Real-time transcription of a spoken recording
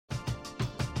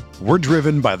We're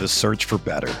driven by the search for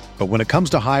better. But when it comes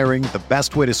to hiring, the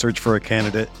best way to search for a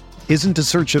candidate isn't to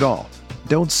search at all.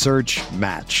 Don't search,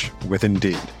 match with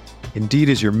Indeed. Indeed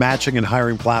is your matching and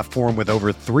hiring platform with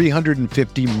over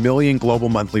 350 million global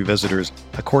monthly visitors,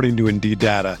 according to Indeed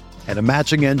data, and a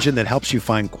matching engine that helps you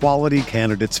find quality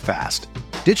candidates fast.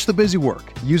 Ditch the busy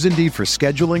work. Use Indeed for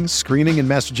scheduling, screening, and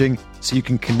messaging so you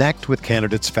can connect with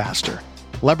candidates faster.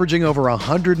 Leveraging over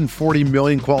 140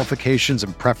 million qualifications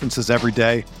and preferences every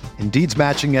day, Indeed's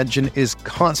matching engine is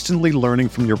constantly learning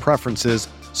from your preferences,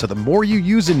 so the more you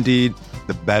use Indeed,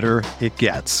 the better it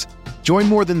gets. Join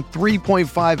more than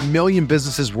 3.5 million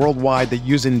businesses worldwide that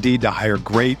use Indeed to hire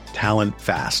great talent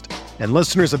fast. And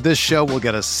listeners of this show will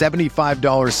get a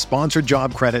 $75 sponsored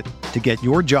job credit to get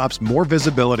your jobs more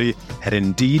visibility at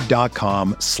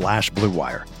Indeed.com/Blue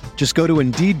Wire. Just go to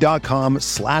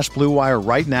Indeed.com/Blue Wire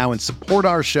right now and support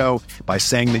our show by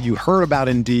saying that you heard about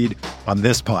Indeed on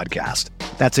this podcast.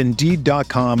 That's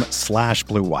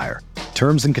Indeed.com/Blue Wire.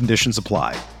 Terms and conditions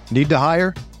apply. Need to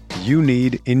hire? You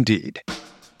need Indeed.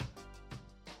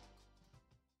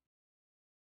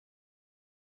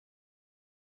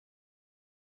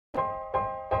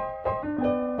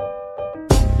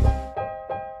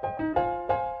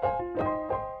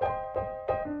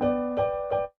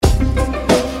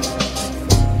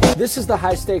 This is the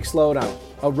High Stakes Lowdown,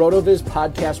 a RotoViz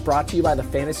podcast brought to you by the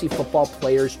Fantasy Football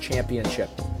Players Championship.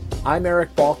 I'm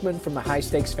Eric Balkman from the High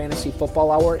Stakes Fantasy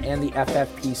Football Hour and the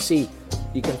FFPC.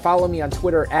 You can follow me on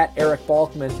Twitter at Eric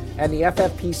Balkman and the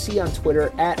FFPC on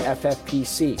Twitter at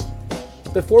FFPC.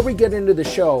 Before we get into the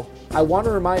show, I want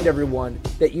to remind everyone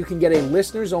that you can get a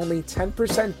listeners-only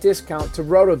 10% discount to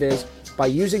RotoViz by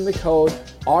using the code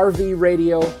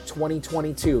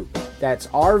RVRadio2022. That's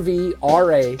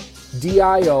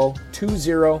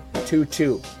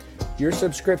RVRADIO2022. Your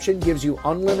subscription gives you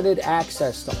unlimited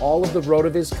access to all of the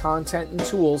RotoViz content and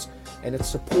tools, and it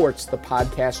supports the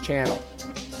podcast channel.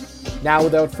 Now,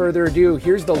 without further ado,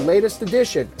 here's the latest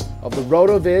edition of the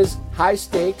RotoViz High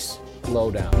Stakes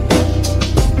Lowdown.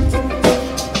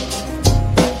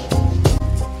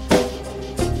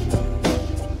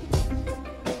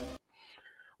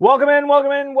 Welcome in,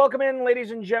 ladies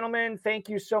and gentlemen. Thank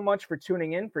you so much for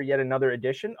tuning in for yet another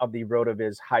edition of the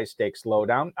RotoViz High Stakes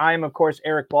Lowdown. I am, of course,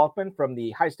 Eric Balkman from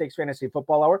the High Stakes Fantasy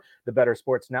Football Hour, the Better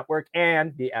Sports Network,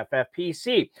 and the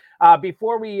FFPC.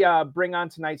 Before we bring on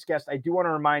tonight's guest, I do want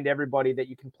to remind everybody that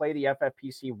you can play the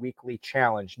FFPC Weekly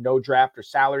Challenge. No draft or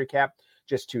salary cap.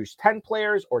 Just choose 10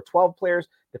 players or 12 players,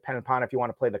 depending upon if you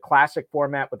want to play the classic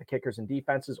format with the kickers and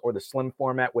defenses or the slim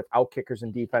format without kickers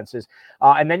and defenses.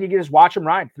 And then you can just watch them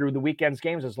ride through the weekend's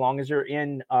games as long as you're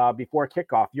in before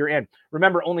kickoff. You're in.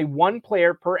 Remember, only one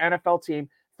player per NFL team,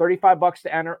 $35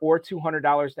 to enter or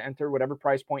 $200 to enter, whatever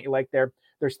price point you like there.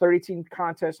 There's 30-team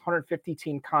contests,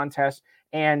 150-team contests,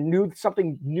 and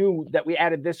something new that we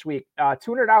added this week,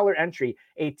 $200 entry,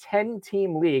 a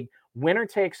 10-team league, winner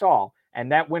takes all. And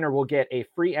that winner will get a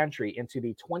free entry into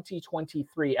the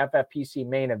 2023 FFPC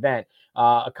main event,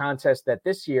 a contest that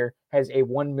this year has a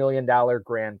 $1 million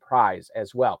grand prize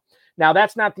as well. Now,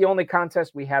 that's not the only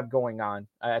contest we have going on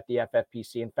at the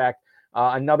FFPC. In fact,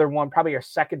 another one, probably our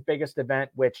second biggest event,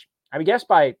 which I guess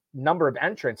by number of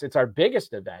entrants, it's our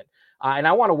biggest event. And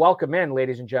I want to welcome in,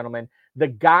 ladies and gentlemen, the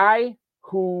guy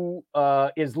who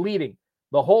is leading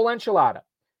the whole enchilada,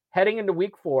 heading into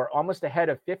week 4, almost ahead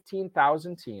of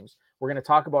 15,000 teams. We're going to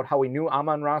talk about how we knew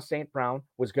Amon-Ra St. Brown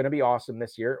was going to be awesome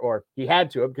this year, or he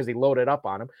had to because he loaded up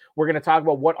on him. We're going to talk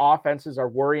about what offenses are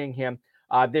worrying him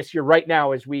this year right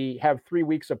now as we have 3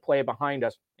 weeks of play behind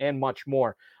us and much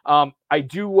more. I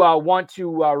do want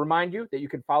to remind you that you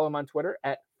can follow him on Twitter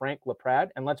at Frank LaPrade.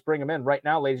 And let's bring him in right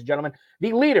now, ladies and gentlemen,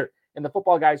 the leader in the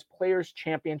Football Guys Players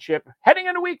Championship heading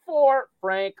into week 4,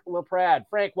 Frank LaPrade.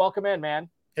 Frank, welcome in, man.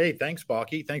 Hey, thanks,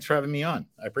 Balky. Thanks for having me on.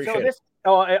 I appreciate it.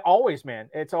 Always, man.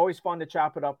 It's always fun to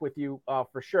chop it up with you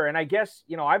for sure. And I guess,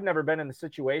 I've never been in the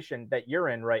situation that you're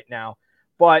in right now,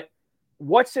 but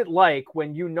what's it like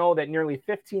when you know that nearly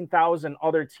 15,000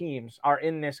 other teams are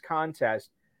in this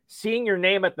contest, seeing your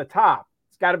name at the top?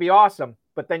 It's got to be awesome.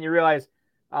 But then you realize,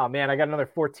 oh man, I got another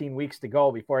 14 weeks to go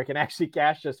before I can actually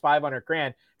cash just 500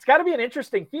 grand. It's got to be an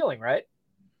interesting feeling, right?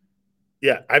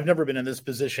 Yeah, I've never been in this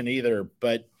position either,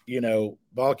 but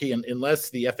Balky, unless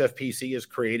the FFPC has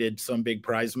created some big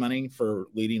prize money for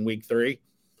leading week 3,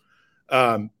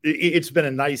 it's been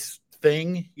a nice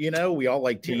thing. We all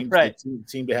like teams that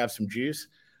seem to have some juice.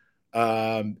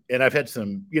 And I've had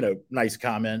some, nice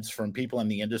comments from people in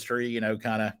the industry,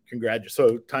 kind of congratulate.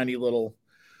 So tiny little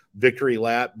victory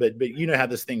lap, but you know how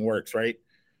this thing works, right?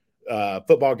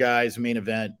 Football Guys main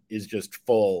event is just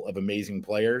full of amazing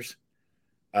players.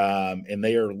 And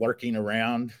they are lurking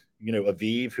around,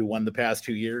 Aviv, who won the past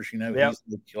 2 years, Yep.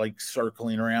 he's like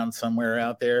circling around somewhere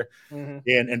out there.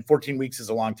 Mm-hmm. And 14 weeks is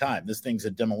a long time. This thing's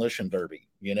a demolition derby,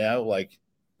 like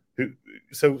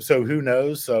so who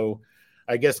knows? So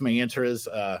I guess my answer is,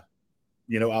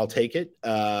 I'll take it.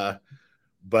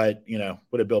 But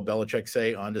what did Bill Belichick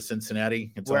say? On to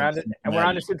Cincinnati. We're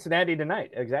on to Cincinnati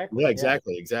tonight. Exactly. Yeah,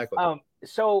 exactly.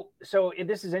 So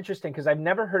this is interesting because I've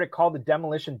never heard it called the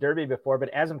demolition derby before, but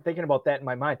as I'm thinking about that in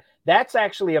my mind, that's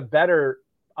actually a better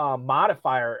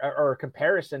modifier or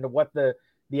comparison to what the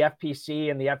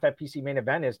FPC and the FFPC main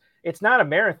event is. It's not a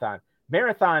marathon.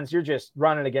 Marathons, you're just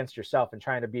running against yourself and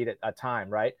trying to beat a time,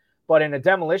 right? But in a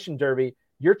demolition derby,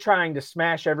 you're trying to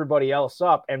smash everybody else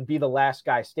up and be the last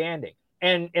guy standing.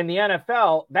 And in the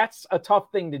NFL, that's a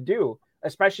tough thing to do,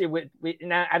 especially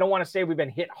I don't want to say we've been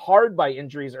hit hard by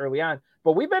injuries early on,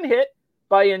 but we've been hit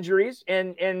by injuries,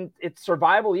 and it's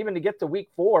survival even to get to week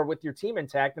 4 with your team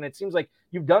intact. And it seems like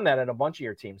you've done that in a bunch of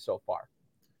your teams so far.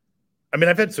 I mean,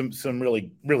 I've had some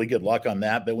really, really good luck on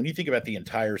that. But when you think about the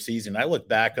entire season, I look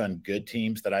back on good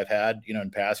teams that I've had, in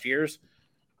past years.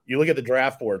 You look at the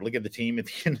draft board, look at the team at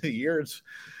the end of the year.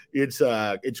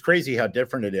 It's crazy how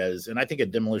different it is. And I think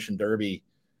at Demolition Derby,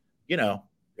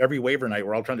 every waiver night,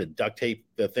 we're all trying to duct tape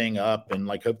the thing up and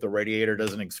like hope the radiator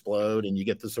doesn't explode. And you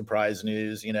get the surprise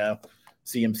news,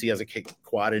 CMC has a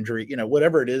quad injury,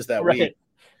 whatever it is that week.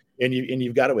 And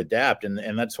you've got to adapt.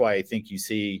 And that's why I think you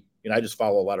see, I just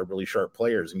follow a lot of really sharp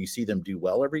players, and you see them do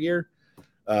well every year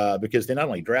because they not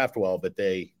only draft well, but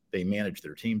they manage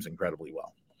their teams incredibly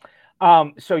well.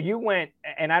 So you went,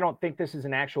 and I don't think this is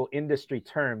an actual industry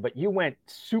term, but you went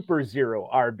super zero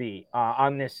RB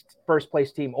on this first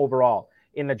place team overall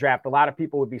in the draft. A lot of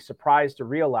people would be surprised to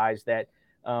realize that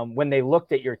when they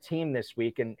looked at your team this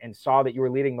week and saw that you were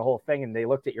leading the whole thing and they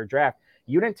looked at your draft,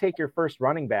 you didn't take your first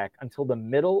running back until the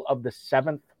middle of the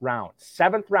 7th round.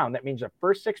 7th round. That means the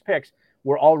first 6 picks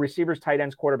were all receivers, tight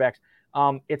ends, quarterbacks.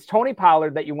 It's Tony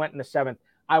Pollard that you went in the 7th.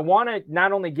 I want to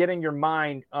not only get in your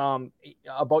mind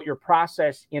about your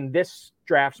process in this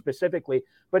draft specifically,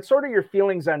 but sort of your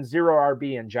feelings on zero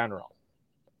RB in general.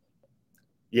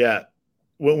 Yeah.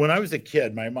 When I was a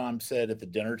kid, my mom said at the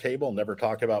dinner table, never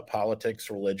talk about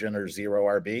politics, religion, or zero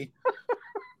RB.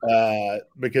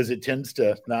 Because it tends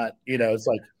to not, it's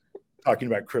like talking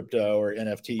about crypto or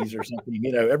NFTs or something.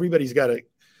 Everybody's got a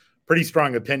pretty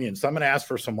strong opinion. So I'm going to ask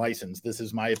for some license. This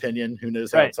is my opinion. Who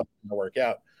knows how it's going to work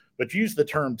out? But use the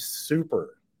term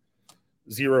super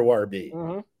zero RB.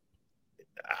 Mm-hmm.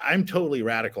 I'm totally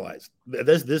radicalized.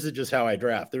 This is just how I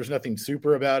draft. There's nothing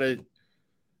super about it.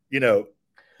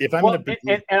 If I'm going to,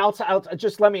 and I'll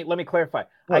just let me clarify.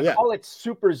 I call it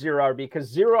super zero RB because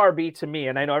zero RB to me,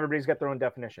 and I know everybody's got their own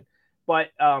definition, but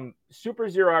super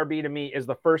zero RB to me is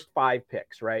the first 5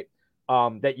 picks, right?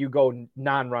 That you go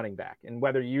non-running back, and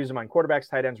whether you use them on quarterbacks,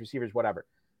 tight ends, receivers, whatever.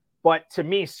 But to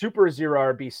me, super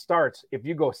zero RB starts if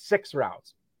you go 6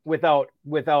 rounds without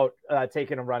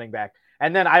taking a running back.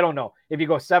 And then I don't know if you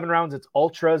go 7 rounds, it's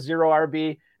ultra zero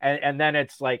RB. And then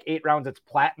it's like 8 rounds, it's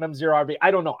platinum zero RB. I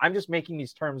don't know. I'm just making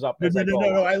these terms up.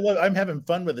 No. I'm having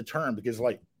fun with the term because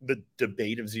like the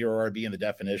debate of zero RB and the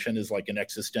definition is like an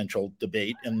existential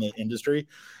debate in the industry.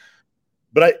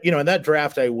 But in that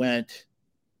draft, I went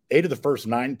 8 of the first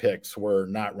 9 picks were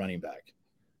not running back.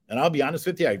 And I'll be honest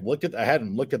with you, I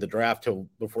hadn't looked at the draft till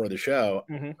before the show.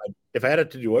 Mm-hmm. If I had it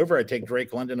to do over, I'd take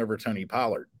Drake London over Tony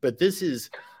Pollard. But this is,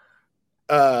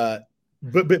 but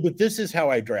this is how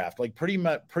I draft. Like pretty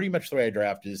much the way I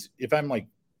draft is if I'm like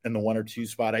in the 1 or 2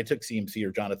 spot, I took CMC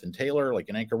or Jonathan Taylor, like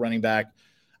an anchor running back.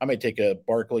 I might take a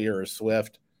Barkley or a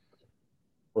Swift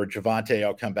or Javonte.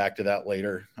 I'll come back to that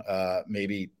later,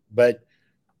 maybe. But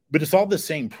it's all the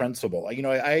same principle.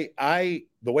 I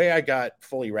the way I got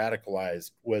fully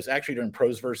radicalized was actually during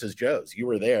Pros versus Joes. You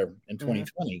were there in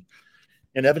 2020, mm-hmm.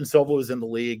 and Evan Silva was in the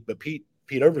league, but Pete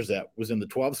Overzet was in the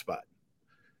 12 spot.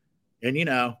 And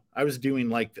I was doing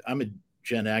like I'm a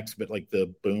Gen X, but like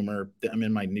the boomer. I'm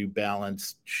in my New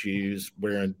Balance shoes,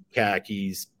 wearing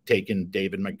khakis, taking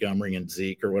David Montgomery and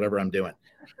Zeke or whatever I'm doing.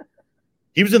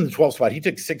 He was in the 12 spot. He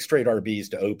took 6 straight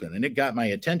RBs to open, and it got my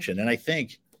attention. And I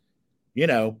think,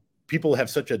 people have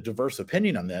such a diverse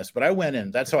opinion on this, but I went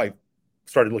in. That's how I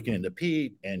started looking into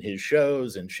Pete and his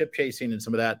shows and ship chasing and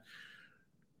some of that.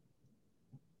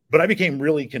 But I became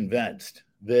really convinced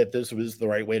that this was the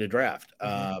right way to draft.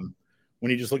 Mm-hmm.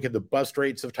 When you just look at the bust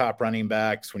rates of top running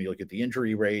backs, when you look at the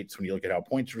injury rates, when you look at how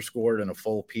points were scored in a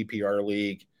full PPR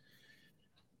league,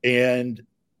 and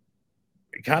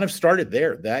it kind of started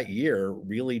there that year,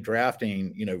 really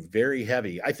drafting, very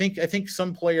heavy. I think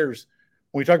some players,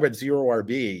 when we talk about zero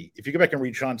RB, if you go back and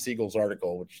read Sean Siegel's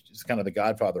article, which is kind of the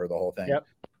godfather of the whole thing, yep.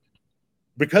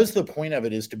 because the point of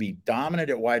it is to be dominant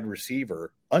at wide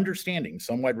receiver, understanding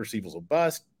some wide receivers will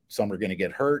bust, some are going to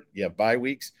get hurt, you have bye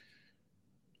weeks.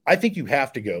 I think you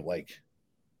have to go like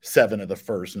 7 of the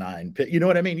first 9. You know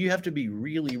what I mean? You have to be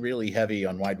really, really heavy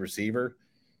on wide receiver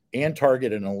and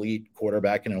target an elite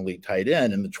quarterback and an elite tight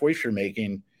end. And the choice you're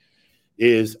making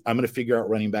is, I'm going to figure out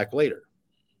running back later.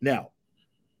 Now,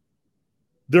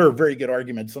 there are very good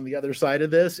arguments on the other side of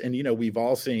this. And, we've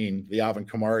all seen the Alvin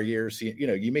Kamara years.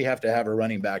 You may have to have a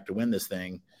running back to win this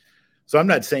thing. So I'm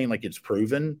not saying like it's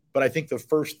proven, but I think the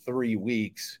first 3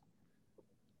 weeks,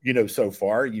 so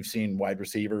far you've seen wide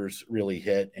receivers really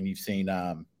hit, and you've seen,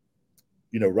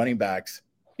 running backs,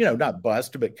 not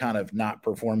bust, but kind of not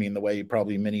performing the way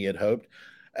probably many had hoped.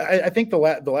 I think the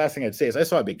last thing I'd say is I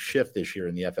saw a big shift this year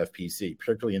in the FFPC,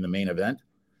 particularly in the main event.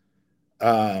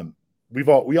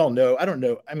 We all know, I don't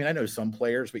know. I mean, I know some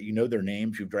players, but their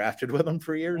names, you've drafted with them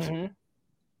for years.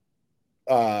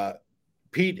 Mm-hmm.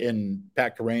 Pete and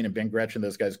Pat Carrain and Ben Gretchen,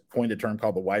 those guys coined a term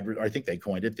called I think they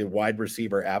coined it, the wide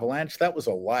receiver avalanche. That was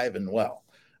alive and well.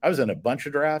 I was in a bunch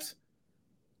of drafts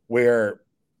where,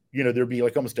 there'd be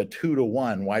like almost a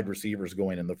 2-to-1 wide receivers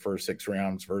going in the first 6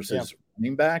 rounds versus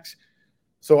running backs.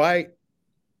 So and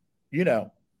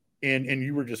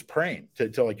you were just praying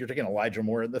to like, you're taking Elijah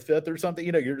Moore in the 5th or something,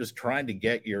 you're just trying to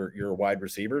get your wide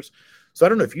receivers. So I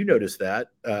don't know if you noticed that.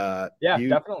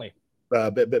 Definitely.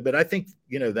 But I think,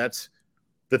 that's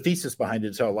the thesis behind it,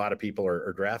 is how a lot of people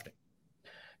are drafting.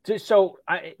 So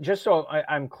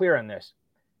I'm clear on this.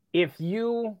 If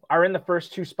you are in the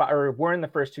first 2 spots, or we're in the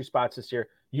first 2 spots this year,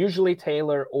 usually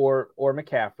Taylor or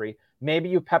McCaffrey, maybe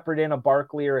you peppered in a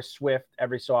Barkley or a Swift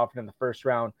every so often in the first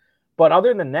round. But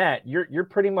other than that, you're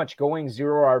pretty much going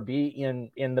 0 RB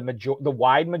in the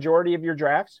wide majority of your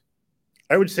drafts.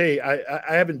 I would say I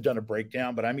haven't done a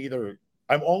breakdown, but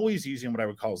I'm always using what I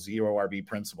would call 0 RB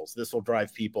principles. This will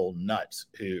drive people nuts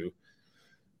who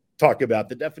talk about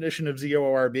the definition of 0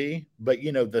 RB, but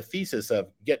the thesis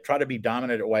of try to be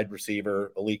dominant at wide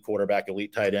receiver, elite quarterback,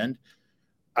 elite tight end.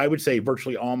 I would say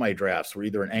virtually all my drafts were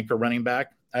either an anchor running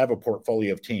back. I have a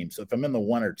portfolio of teams. So if I'm in the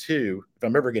 1 or 2, if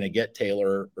I'm ever going to get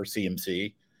Taylor or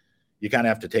CMC, you kind of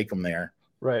have to take them there.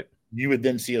 Right. You would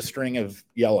then see a string of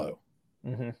yellow.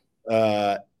 Mm-hmm.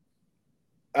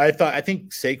 I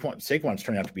think Saquon's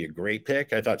turned out to be a great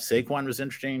pick. I thought Saquon was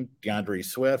interesting. DeAndre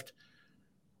Swift.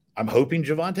 I'm hoping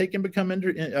Javonte can become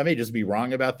interesting. I may just be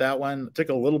wrong about that one. Took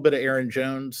a little bit of Aaron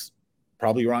Jones.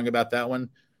 Probably wrong about that one.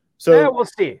 So yeah, we'll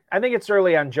see. I think it's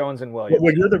early on Jones and Williams.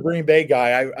 Well, you're the Green Bay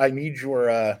guy. I need your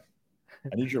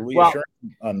reassurance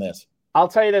on this. I'll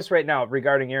tell you this right now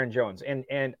regarding Aaron Jones.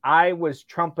 And I was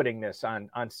trumpeting this on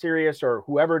Sirius or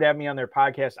whoever had me on their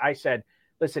podcast. I said,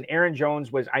 listen, Aaron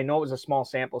Jones I know it was a small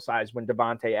sample size when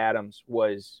Devontae Adams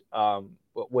was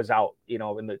out,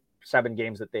 in the 7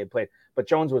 games that they had played. But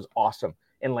Jones was awesome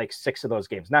in like 6 of those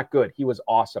games. Not good. He was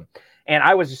awesome. And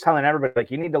I was just telling everybody,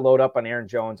 like, you need to load up on Aaron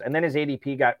Jones. And then his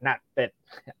ADP got, not that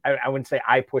I wouldn't say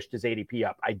I pushed his ADP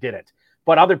up. I didn't.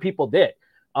 But other people did.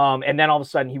 And then all of a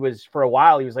sudden he was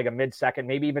like a mid-second,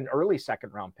 maybe even early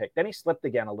 2nd round pick. Then he slipped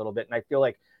again a little bit. And I feel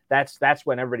like that's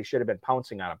when everybody should have been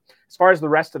pouncing on him. As far as the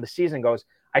rest of the season goes,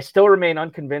 I still remain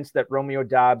unconvinced that Romeo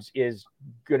Doubs is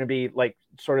going to be like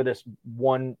sort of this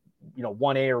 1A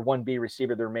or 1B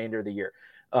receiver the remainder of the year.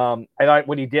 I thought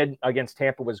what he did against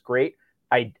Tampa was great.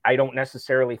 I don't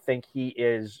necessarily think he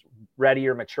is ready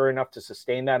or mature enough to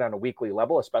sustain that on a weekly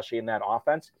level, especially in that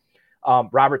offense.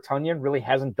 Robert Tonyan really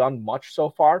hasn't done much so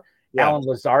far. Yeah. Alan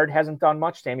Lazard hasn't done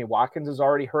much. Sammy Watkins is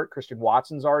already hurt. Christian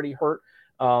Watson's already hurt.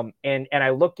 And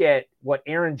I look at what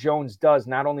Aaron Jones does,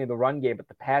 not only in the run game, but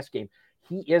the pass game.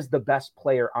 He is the best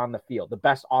player on the field, the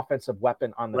best offensive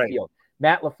weapon on the field.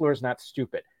 Matt LaFleur is not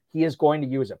stupid. He is going to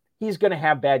use him. He's going to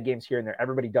have bad games here and there.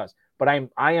 Everybody does. But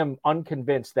I am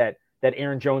unconvinced that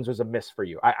Aaron Jones was a miss for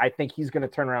you. I think he's going to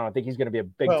turn around. I think he's going to be a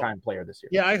big-time player this year.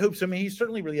 Yeah, I hope so. I mean, he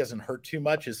certainly really hasn't hurt too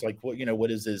much. It's like,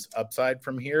 what is his upside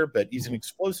from here? But he's an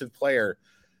explosive player.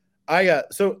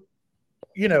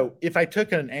 If I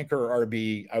took an anchor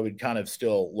RB, I would kind of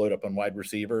still load up on wide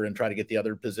receiver and try to get the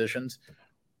other positions.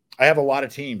 I have a lot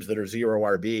of teams that are 0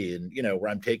 RB and, where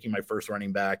I'm taking my first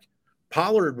running back.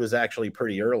 Pollard was actually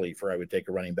pretty early for I would take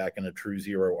a running back in a true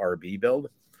 0 RB build.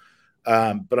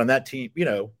 But on that team,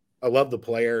 I love the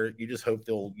player. You just hope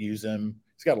they'll use him.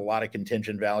 He's got a lot of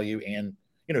contingent value. And,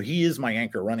 he is my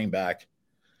anchor running back,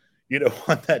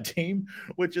 on that team,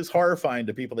 which is horrifying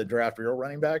to people that draft real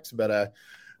running backs. But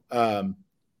I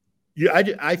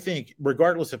think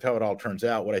regardless of how it all turns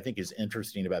out, what I think is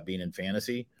interesting about being in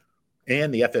fantasy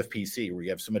and the FFPC, where you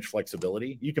have so much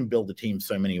flexibility, you can build a team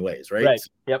so many ways, right?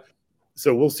 Yep.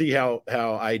 So we'll see how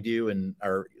I do and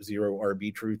our 0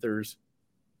 RB truthers.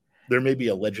 there may be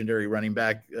a legendary running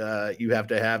back you have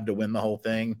to win the whole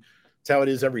thing. It's how it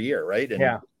is every year, right?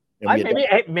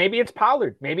 Maybe it's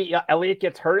Pollard. Maybe Elliott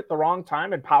gets hurt at the wrong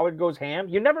time and Pollard goes ham.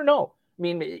 You never know. I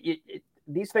mean,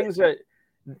 these things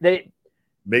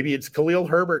maybe it's Khalil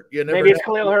Herbert.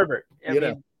 Khalil Herbert.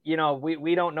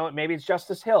 We don't know. Maybe it's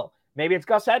Justice Hill. Maybe it's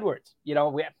Gus Edwards.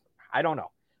 I don't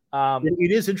know.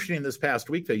 It is interesting this past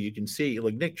week, though. You can see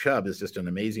like Nick Chubb is just an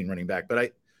amazing running back.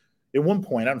 But at one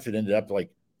point, I don't know if it ended up like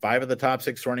 5 of the top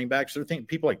 6 running backs. So I think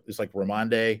people like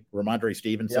Ramondre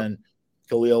Stevenson,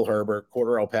 Khalil Herbert,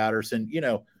 Cordarrelle Patterson.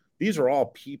 These are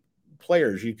all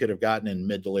players you could have gotten in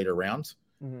mid to later rounds.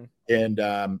 Mm-hmm. And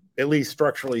at least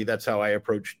structurally, that's how I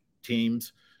approach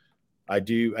teams. I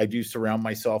do surround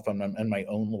myself in my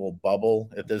own little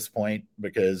bubble at this point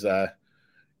because I'm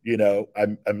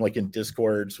like in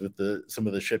discords with some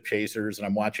of the ship chasers, and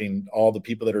I'm watching all the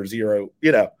people that are zero.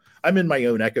 I'm in my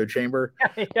own echo chamber.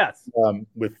 Yes.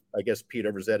 With I guess Pete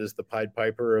Overzet is the Pied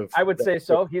Piper of. I would say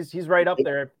so. He's right up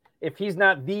there. If he's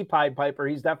not the Pied Piper,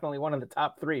 he's definitely one of the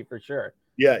top 3 for sure.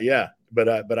 Yeah. But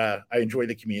I enjoy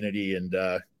the community, and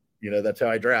that's how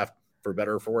I draft, for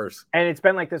better or for worse. And it's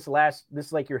been like this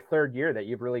is like your 3rd year that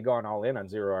you've really gone all in on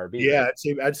zero RB. Yeah,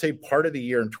 I'd say part of the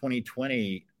year in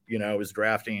 2020, I was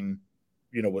drafting,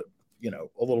 a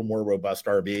little more robust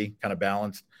RB, kind of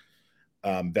balanced,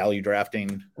 value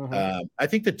drafting. Mm-hmm. I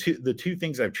think the two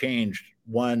things I've changed,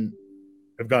 one,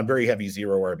 I've gone very heavy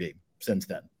zero RB since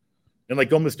then. And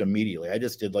like almost immediately, I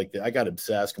just did I got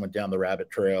obsessed and went down the rabbit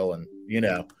trail. And,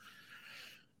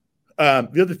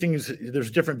 the other thing is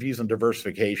there's different views on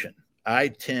diversification.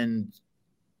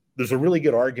 There's a really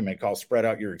good argument called spread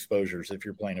out your exposures if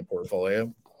you're playing a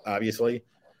portfolio, obviously.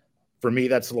 For me,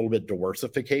 that's a little bit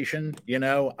diversification.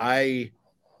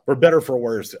 For better or for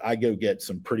worse, I go get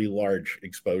some pretty large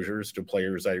exposures to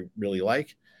players I really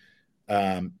like.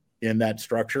 In that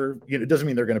structure, it doesn't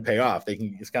mean they're going to pay off.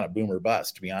 It's kind of boom or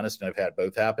bust, to be honest. And I've had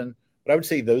both happen. But I would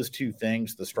say those two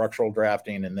things, the structural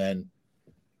drafting and then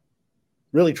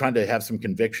really trying to have some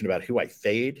conviction about who I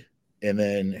fade and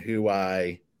then who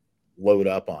I load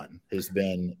up on, has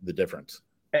been the difference.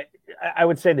 I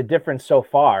would say the difference so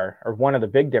far, or one of the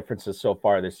big differences so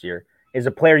far this year, is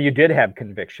a player you did have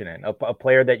conviction in, a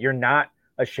player that you're not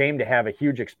ashamed to have a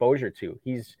huge exposure to.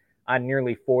 He's on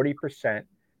nearly 40%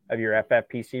 of your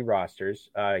FFPC rosters.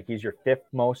 He's your 5th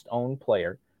most owned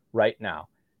player right now.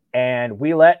 And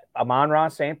we let Amon-Ra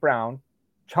St. Brown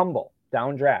tumble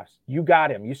down drafts. You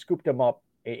got him. You scooped him up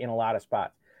in a lot of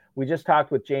spots. We just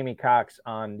talked with Jamie Cox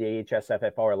on the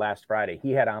AHSFF Hour last Friday.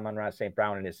 He had Amon-Ra St.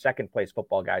 Brown in his 2nd place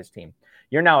Football Guys team.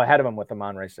 You're now ahead of him with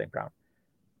Amon-Ra St. Brown.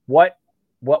 What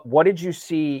did you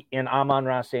see in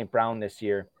Amon-Ra St. Brown this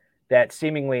year that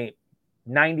seemingly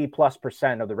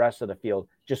 90+% of the rest of the field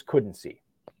just couldn't see?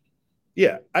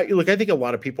 Yeah, I think a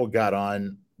lot of people got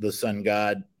on the Sun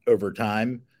God over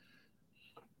time.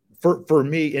 For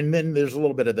me, and then there's a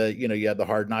little bit of the, you had the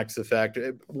Hard Knocks effect.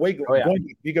 You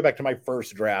go back to my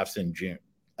first drafts in June.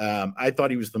 I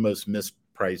thought he was the most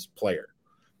mispriced player.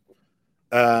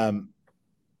 But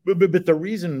the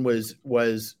reason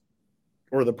was,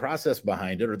 or the process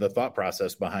behind it, or the thought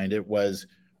process behind it was,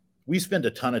 we spend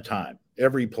a ton of time,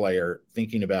 every player,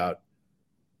 thinking about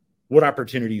what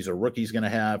opportunities a rookie's going to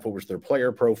have, what was their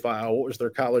player profile, what was their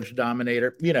college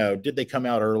dominator, did they come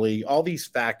out early? All these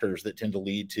factors that tend to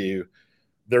lead to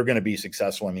they're going to be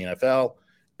successful in the NFL.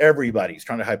 Everybody's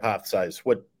trying to hypothesize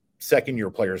what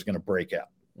second-year player is going to break out.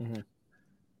 Mm-hmm.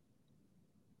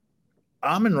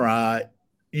 Amon-Ra,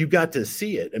 you got to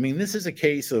see it. I mean, this is a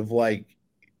case of like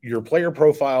your player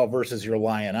profile versus your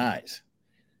lion eyes.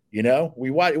 It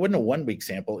wasn't a 1-week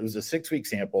sample. It was a 6-week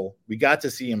sample. We got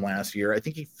to see him last year. I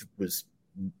think he was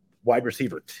wide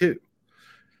receiver 2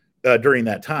 during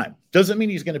that time. Doesn't mean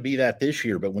he's going to be that this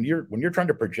year, but when you're trying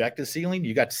to project a ceiling,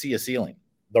 you got to see a ceiling.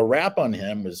 The wrap on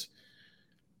him was,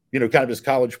 kind of his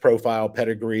college profile,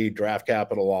 pedigree, draft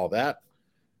capital, all that.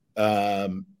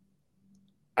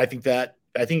 I think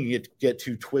you get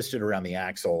too twisted around the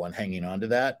axle and hanging on to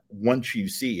that once you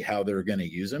see how they're going to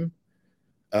use him.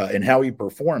 And how he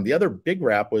performed. The other big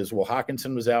wrap was,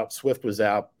 Hawkinson was out, Swift was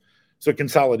out, so it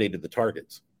consolidated the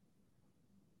targets.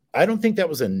 I don't think that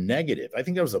was a negative. I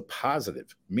think that was a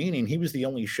positive, meaning he was the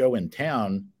only show in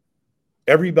town.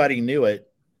 Everybody knew it,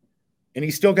 and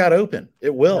he still got open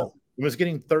at will. He was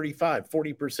getting 35,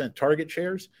 40% target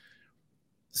shares.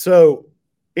 So,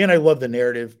 and I love the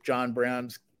narrative. John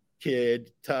Brown's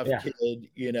kid, tough kid,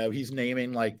 he's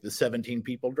naming like the 17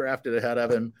 people drafted ahead of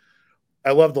him.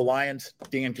 I love the Lions,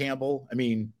 Dan Campbell. I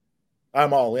mean,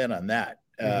 I'm all in on that.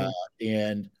 Mm-hmm.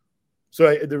 And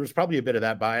so there was probably a bit of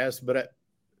that bias, but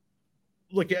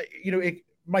look,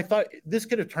 my thought, this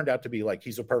could have turned out to be like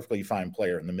he's a perfectly fine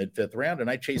player in the mid-5th round, and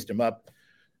I chased him up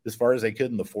as far as I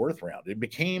could in the 4th round. It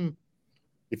became,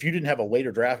 if you didn't have a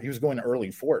later draft, he was going early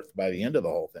 4th by the end of the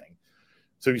whole thing.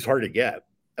 So he's hard to get.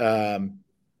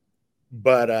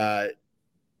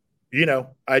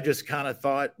 I just kind of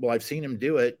thought, well, I've seen him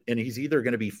do it, and he's either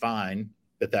going to be fine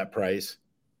at that price,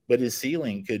 but his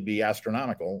ceiling could be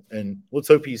astronomical. And let's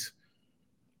hope he's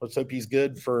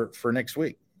good for next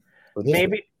week.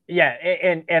 Maybe. Week. Yeah.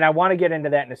 And I want to get into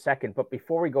that in a second, but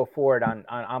before we go forward on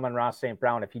Amon-Ra St.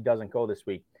 Brown, if he doesn't go this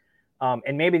week,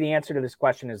 and maybe the answer to this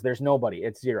question is there's nobody,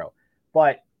 it's 0,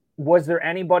 but was there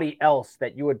anybody else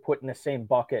that you would put in the same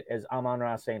bucket as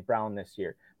Amon-Ra St. Brown this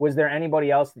year? Was there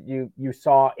anybody else that you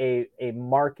saw a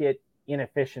market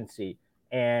inefficiency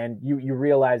and you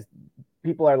realized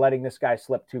people are letting this guy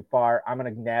slip too far? I'm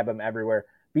going to nab him everywhere.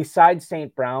 Besides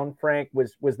St. Brown, Frank,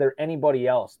 was there anybody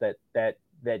else that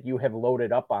you have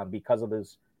loaded up on because of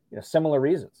those similar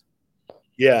reasons?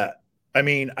 Yeah. I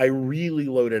mean, I really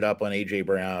loaded up on A.J.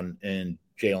 Brown and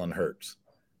Jalen Hurts.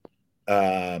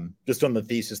 Just on the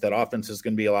thesis that offense is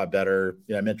going to be a lot better.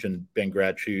 I mentioned Ben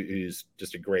Gretsch, who's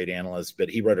just a great analyst, but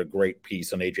he wrote a great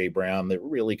piece on A.J. Brown that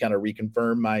really kind of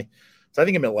reconfirmed so I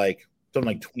think I'm at something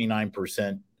like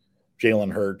 29%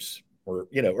 Jalen Hurts, or,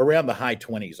 around the high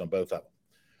 20s on both of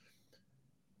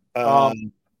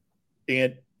them.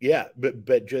 And yeah,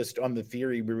 but just on the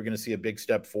theory, we were going to see a big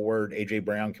step forward. A.J.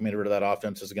 Brown coming over to that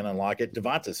offense is going to unlock it.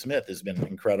 Devonta Smith has been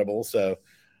incredible. So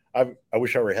I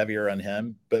wish I were heavier on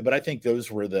him, but I think those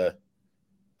were the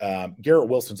Garrett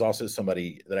Wilson's also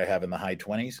somebody that I have in the high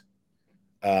 20s.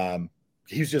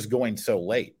 He's just going so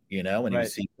late, and right. You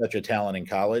see such a talent in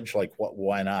college, like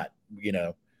why not,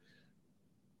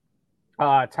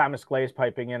 Thomas Glaze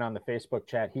piping in on the Facebook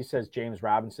chat. He says, James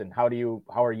Robinson, how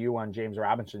are you on James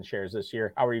Robinson shares this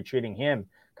year? How are you treating him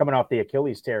coming off the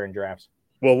Achilles tear in drafts?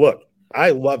 Well, look,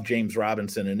 I love James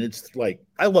Robinson, and it's like,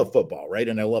 I love football, right?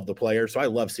 And I love the player. So I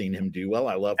love seeing him do well.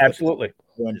 I love absolutely.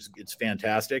 It's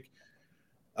fantastic.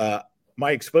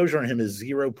 My exposure on him is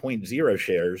 0.0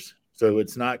 shares. So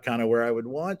it's not kind of where I would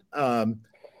want.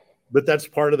 But that's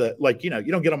part of the, you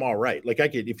don't get them all right.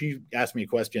 If you ask me a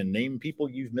question, name people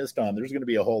you've missed on, there's going to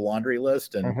be a whole laundry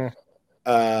list. And,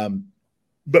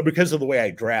 but because of the way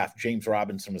I draft, James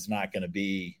Robinson was not going to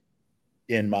be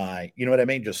in my, what I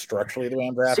mean? Just structurally the way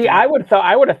I'm drafting. See, I would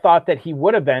have thought that he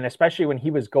would have been, especially when he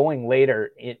was going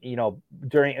later,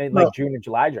 during June and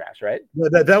July drafts, right?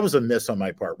 Yeah, that was a miss on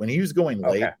my part when he was going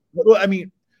late. Okay. Well, I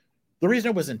mean, the reason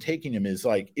I wasn't taking him is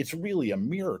it's really a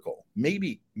miracle.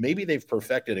 Maybe they've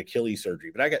perfected Achilles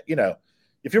surgery, but I got,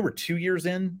 if it were 2 years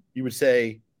in, you would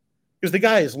say, because the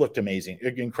guy has looked amazing,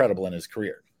 incredible in his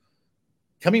career.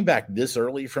 Coming back this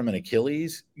early from an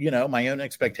Achilles, my own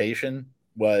expectation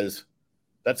was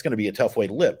that's going to be a tough way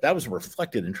to live. That was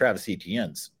reflected in Travis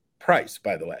Etienne's price,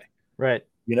 by the way. Right.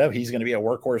 He's going to be a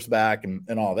workhorse back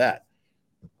and all that.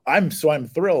 I'm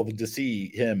thrilled to see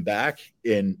him back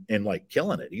in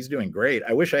killing it. He's doing great.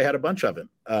 I wish I had a bunch of him,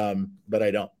 but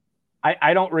I don't.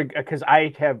 I don't because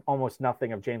I have almost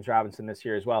nothing of James Robinson this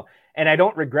year as well. And I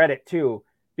don't regret it too,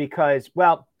 because,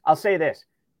 well, I'll say this,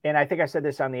 and I think I said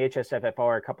this on the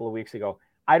HSFFR a couple of weeks ago.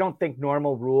 I don't think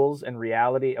normal rules and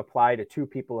reality apply to two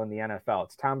people in the NFL.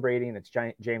 It's Tom Brady and it's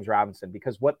James Robinson,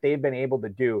 because what they've been able to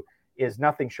do is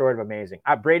nothing short of amazing.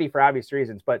 Brady for obvious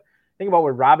reasons, but think about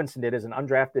what Robinson did as an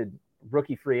undrafted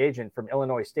rookie free agent from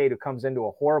Illinois State who comes into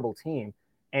a horrible team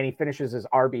and he finishes as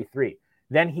RB3.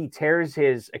 Then he tears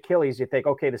his Achilles. You think,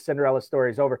 okay, the Cinderella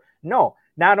story is over. No,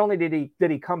 not only did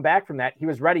he come back from that, he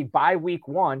was ready by week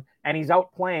 1, and he's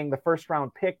out playing the first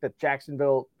round pick that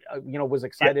Jacksonville, was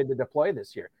excited to deploy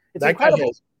this year. It's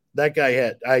incredible.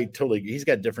 He's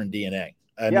got different DNA.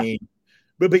 I mean,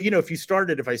 but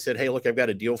if I said, hey, look, I've got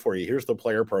a deal for you. Here's the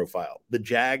player profile. The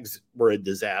Jags were a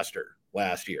disaster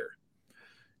last year.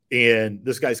 And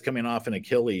this guy's coming off an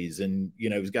Achilles and,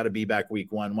 he's got to be back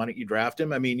week 1. Why don't you draft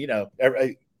him? I mean,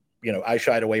 I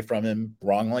shied away from him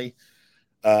wrongly.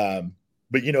 But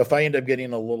if I end up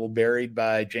getting a little buried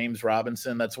by James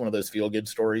Robinson, that's one of those feel-good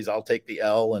stories. I'll take the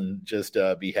L and just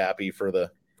be happy for the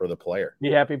player.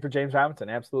 Be happy for James Robinson.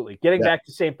 Absolutely. Getting back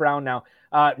to St. Brown now.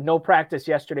 No practice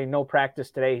yesterday, no practice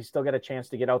today. He's still got a chance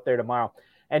to get out there tomorrow.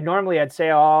 And normally I'd say,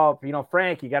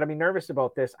 Frank, you got to be nervous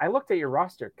about this. I looked at your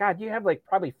roster. God, you have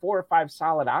probably 4 or 5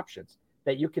 solid options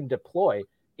that you can deploy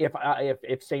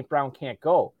if St. Brown can't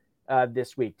go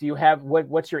this week. Do you have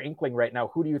what's your inkling right now?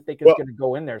 Who do you think is going to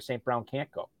go in there? St. Brown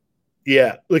can't go.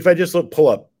 Yeah, if I just pull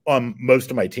up on most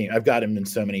of my team, I've got him in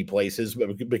so many places,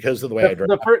 but because of the way I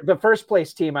draft the first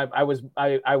place team, I was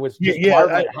just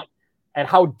marveling at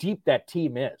how deep that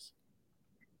team is.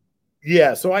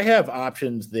 Yeah, so I have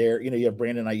options there. You have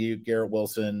Brandon Ayuk, Garrett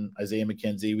Wilson, Isaiah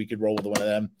McKenzie. We could roll with one of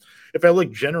them. If I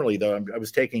look generally, though, I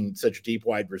was taking such deep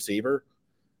wide receiver.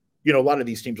 A lot of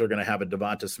these teams are going to have a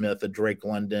Devonta Smith, a Drake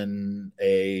London,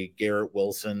 a Garrett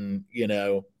Wilson,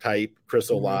 type, Chris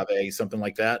Olave, something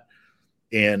like that.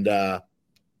 And,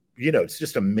 it's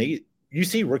just amazing. You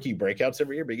see rookie breakouts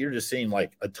every year, but you're just seeing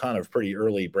like a ton of pretty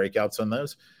early breakouts on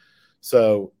those.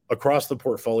 So across the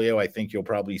portfolio, I think you'll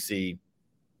probably see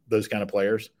those kind of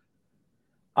players.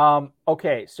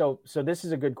 Okay. So this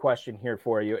is a good question here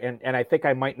for you. And I think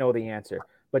I might know the answer,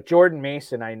 but Jordan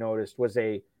Mason, I noticed, was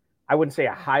I wouldn't say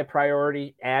a high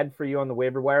priority ad for you on the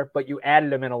waiver wire, but you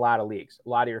added him in a lot of leagues, a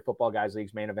lot of your football guys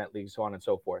leagues, main event leagues, so on and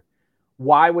so forth.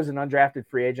 Why was an undrafted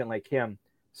free agent like him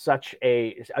such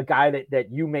a guy that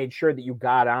you made sure that you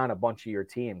got on a bunch of your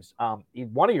teams? He's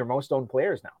one of your most owned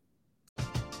players now.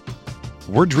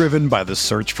 We're driven by the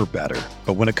search for better.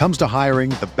 But when it comes to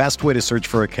hiring, the best way to search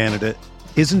for a candidate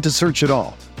isn't to search at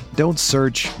all. Don't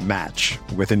search, match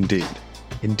with Indeed.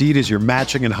 Indeed is your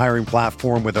matching and hiring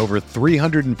platform with over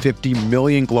 350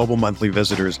 million global monthly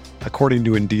visitors, according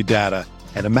to Indeed data,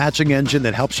 and a matching engine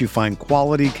that helps you find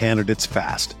quality candidates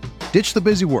fast. Ditch the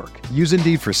busy work. Use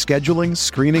Indeed for scheduling,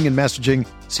 screening, and messaging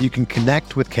so you can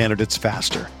connect with candidates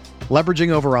faster. Leveraging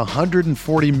over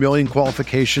 140 million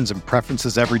qualifications and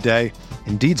preferences every day,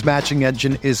 Indeed's matching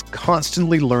engine is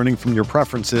constantly learning from your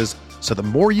preferences, so the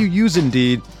more you use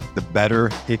Indeed, the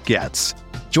better it gets.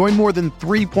 Join more than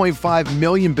 3.5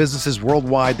 million businesses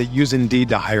worldwide that use Indeed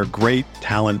to hire great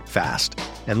talent fast.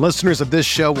 And listeners of this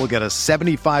show will get a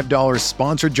 $75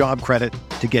 sponsored job credit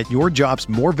to get your jobs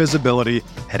more visibility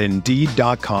at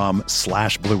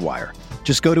Indeed.com/Blue Wire.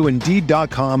 Just go to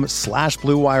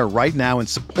Indeed.com/Blue Wire right now and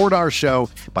support our show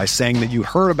by saying that you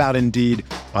heard about Indeed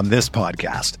on this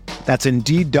podcast. That's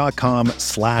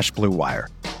Indeed.com/Blue Wire.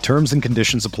 Terms and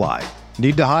conditions apply.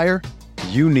 Need to hire?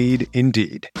 You need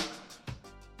Indeed.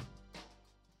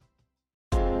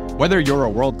 Whether you're a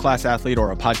world-class athlete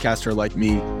or a podcaster like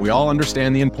me, we all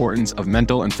understand the importance of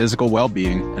mental and physical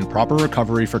well-being and proper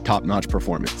recovery for top-notch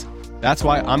performance. That's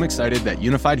why I'm excited that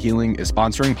Unified Healing is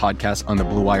sponsoring podcasts on the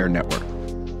Blue Wire Network.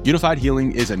 Unified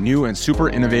Healing is a new and super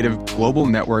innovative global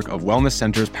network of wellness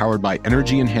centers powered by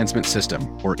Energy Enhancement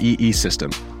System, or EE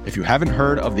System. If you haven't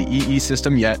heard of the EE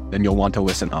System yet, then you'll want to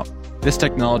listen up. This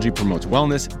technology promotes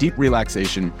wellness, deep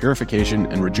relaxation, purification,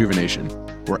 and rejuvenation.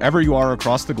 Wherever you are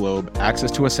across the globe,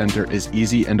 access to a center is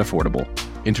easy and affordable.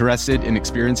 Interested in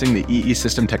experiencing the EE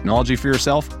System technology for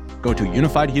yourself? Go to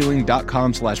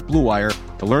unifiedhealing.com/Blue Wire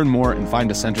to learn more and find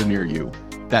a center near you.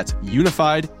 That's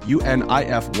unified,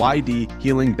 UNIFYD,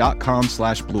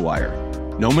 healing.com/Blue Wire.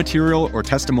 No material or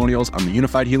testimonials on the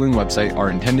Unified Healing website are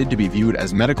intended to be viewed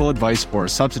as medical advice or a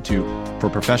substitute for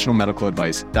professional medical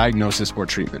advice, diagnosis, or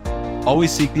treatment. Always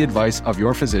seek the advice of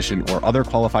your physician or other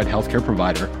qualified healthcare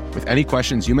provider with any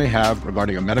questions you may have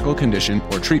regarding a medical condition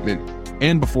or treatment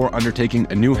and before undertaking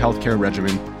a new healthcare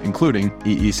regimen, including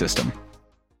EE System.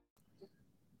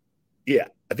 Yeah,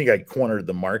 I think I cornered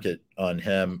the market on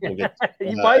him. We'll get,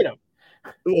 you bite him.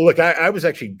 Look, I was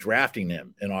actually drafting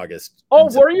him in August. Oh,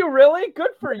 were you really?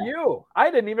 Good for you.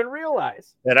 I didn't even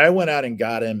realize. And I went out and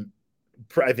got him,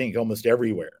 I think, almost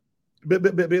everywhere. But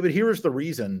here's the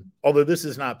reason, although this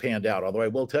is not panned out, although I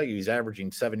will tell you he's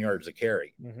averaging 7 yards a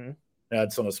carry. Mm-hmm.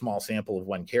 That's on a small sample of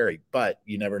one carry, but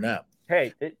you never know.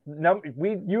 Hey,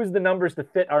 we use the numbers to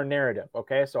fit our narrative,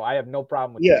 okay? So I have no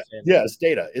problem with this. Yeah, it's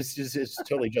data. It's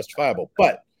totally justifiable.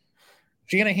 But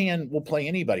Shanahan will play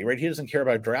anybody, right? He doesn't care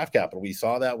about draft capital. We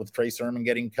saw that with Trey Sermon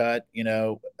getting cut.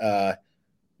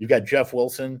 You've got Jeff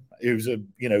Wilson, who's a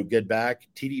good back.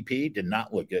 TDP did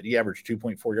not look good. He averaged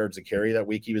 2.4 yards a carry that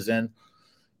week he was in.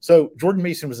 So Jordan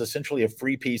Mason was essentially a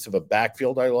free piece of a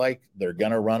backfield I like. They're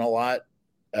going to run a lot.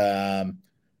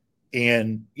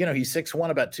 And he's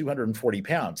 6'1", about 240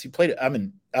 pounds. He played.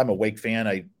 I'm a Wake fan.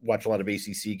 I watch a lot of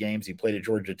ACC games. He played at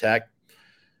Georgia Tech.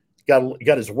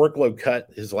 Got his workload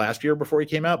cut his last year before he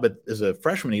came out, but as a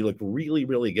freshman, he looked really,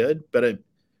 really good. But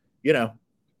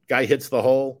guy hits the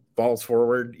hole, falls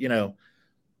forward.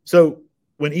 So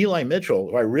when Eli Mitchell,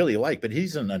 who I really like, but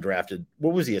he's an undrafted.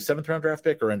 What was he? A 7th round draft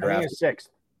pick or undrafted? I think 6th.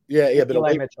 Yeah, but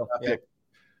Eli Mitchell. Pick,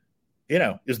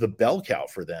 is the bell cow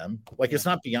for them. Like it's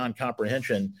not beyond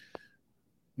comprehension.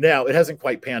 Now, it hasn't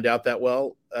quite panned out that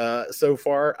well so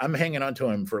far. I'm hanging on to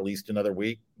him for at least another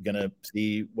week. Going to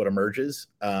see what emerges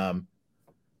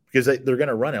because they're going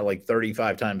to run it like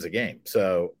 35 times a game.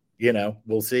 So,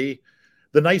 we'll see.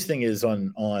 The nice thing is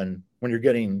on when you're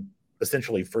getting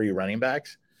essentially free running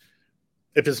backs,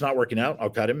 if it's not working out, I'll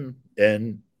cut him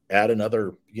and add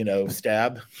another,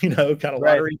 stab, kind of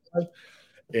lottery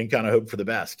and kind of hope for the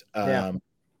best.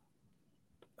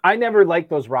 I never like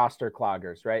those roster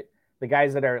cloggers, right? The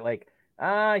guys that are like,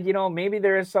 maybe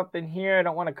there is something here. I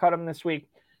don't want to cut them this week.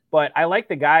 But I like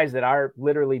the guys that are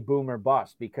literally boom or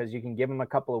bust, because you can give them a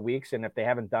couple of weeks, and if they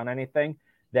haven't done anything,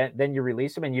 then you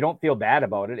release them and you don't feel bad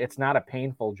about it. It's not a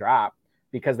painful drop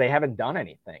because they haven't done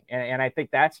anything. And I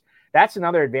think that's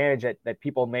another advantage that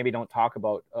people maybe don't talk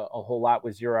about a whole lot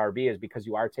with zero RB, is because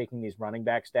you are taking these running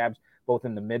back stabs both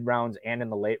in the mid rounds and in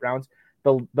the late rounds.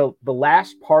 The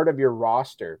last part of your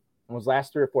roster, those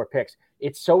last 3 or 4 picks,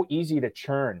 it's so easy to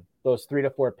churn those 3 to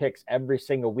 4 picks every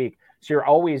single week. So you're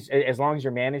always, as long as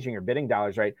you're managing your bidding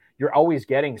dollars right, you're always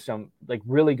getting some like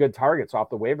really good targets off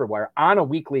the waiver wire on a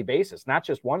weekly basis, not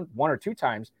just one or 2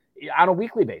 times, on a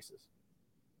weekly basis.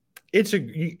 It's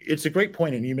a great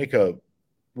point, and you make a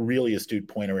really astute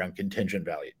point around contingent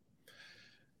value.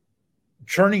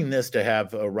 Churning this to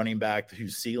have a running back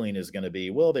whose ceiling is going to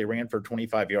be, well, they ran for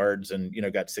 25 yards and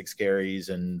got 6 carries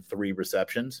and 3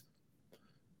 receptions.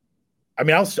 I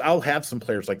mean, I'll have some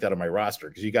players like that on my roster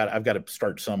because I've got to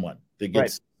start someone that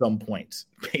gets some points,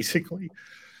 basically.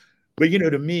 But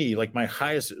to me, like my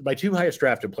 2 highest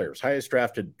drafted players,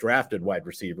 drafted wide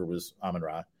receiver was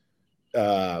Amon-Ra.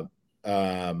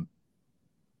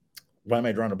 Why am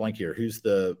I drawing a blank here? Who's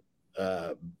the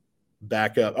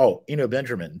backup? Oh, Eno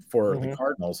Benjamin for the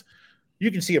Cardinals.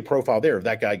 You can see a profile there of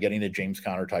that guy getting a James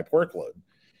Conner type workload.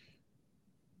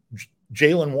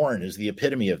 Jaylen Warren is the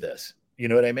epitome of this. You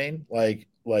know what I mean? Like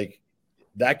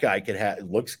that guy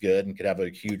looks good and could have a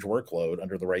huge workload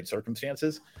under the right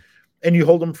circumstances. And you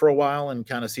hold him for a while and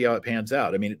kind of see how it pans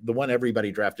out. I mean, the one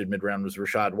everybody drafted mid-round was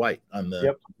Rachaad White on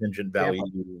the contingent value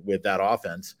with that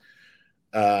offense.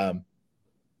 So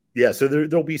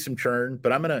there'll be some churn,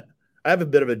 but I have a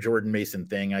bit of a Jordan Mason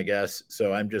thing, I guess.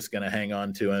 So I'm just going to hang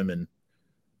on to him, and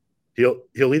he'll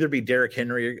either be Derrick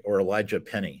Henry or Elijah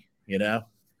Penny,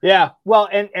 Yeah. Well,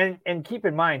 and keep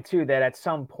in mind too, that at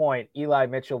some point Eli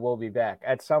Mitchell will be back.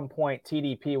 At some point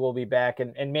TDP will be back,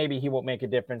 and maybe he won't make a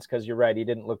difference because you're right, he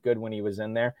didn't look good when he was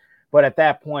in there. But at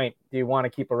that point, do you want to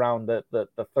keep around the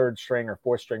 3rd string or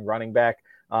 4th string running back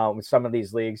with some of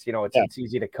these leagues? It's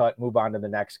easy to cut, move on to the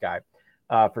next guy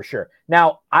for sure.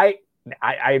 Now, I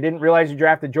didn't realize you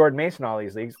drafted Jordan Mason in all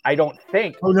these leagues. I don't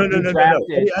think. Oh no.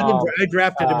 I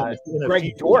drafted him in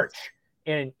Greg Dortch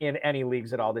in any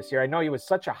leagues at all this year. I know he was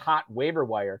such a hot waiver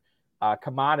wire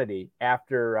commodity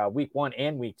after week 1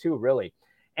 and week 2, really.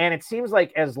 And it seems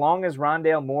like as long as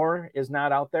Rondale Moore is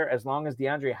not out there, as long as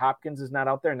DeAndre Hopkins is not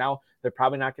out there, now they're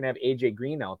probably not going to have AJ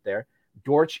Green out there.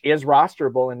 Dortch is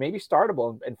rosterable and maybe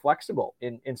startable and flexible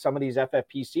in some of these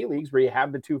FFPC leagues where you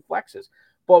have the 2 flexes.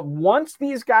 But once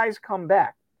these guys come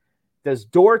back, does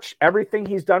Dortch, everything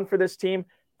he's done for this team,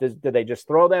 do they just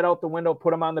throw that out the window,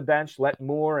 put him on the bench, let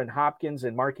Moore and Hopkins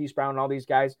and Marquise Brown and all these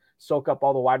guys soak up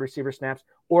all the wide receiver snaps?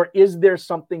 Or is there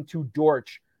something to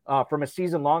Dortch from a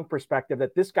season-long perspective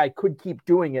that this guy could keep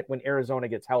doing it when Arizona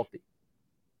gets healthy?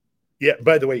 Yeah,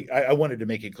 by the way, I wanted to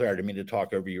make it clear, I didn't mean to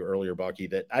talk over you earlier, Bucky,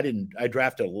 that I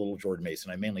drafted a little Jordan Mason.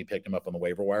 I mainly picked him up on the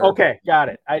waiver wire. Okay, got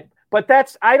it.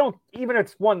 Even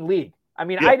it's one league. I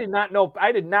mean, yeah.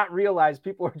 I did not realize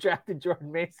people were drafting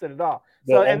Jordan Mason at all.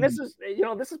 So, and this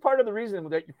is part of the reason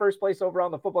that you first place overall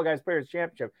in the Football Guys Players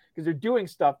Championship, because they're doing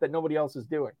stuff that nobody else is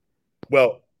doing.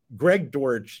 Well, Greg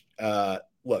Dortch,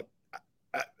 look,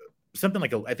 something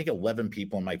like I think 11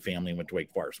 people in my family went to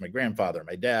Wake Forest. My grandfather,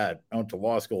 my dad, I went to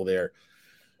law school there.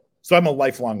 So I'm a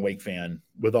lifelong Wake fan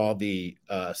with all the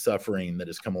suffering that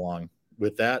has come along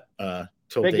with that.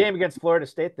 Big game against Florida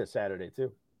State this Saturday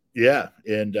too. Yeah,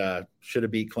 and should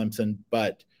have beat Clemson,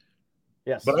 but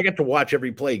I got to watch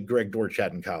every play Greg Dortch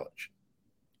had in college,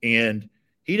 and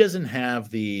he didn't have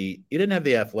the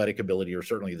athletic ability or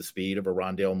certainly the speed of a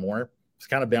Rondale Moore. He's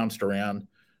kind of bounced around,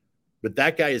 but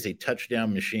that guy is a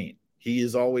touchdown machine. He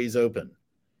is always open,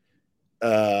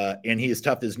 and he is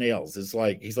tough as nails. He's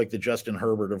like the Justin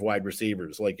Herbert of wide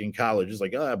receivers. Like in college, it's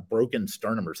like broken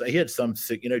sternum or something. He had some,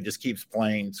 just keeps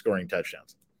playing, scoring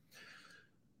touchdowns.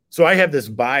 So I have this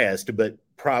biased, but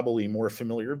probably more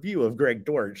familiar view of Greg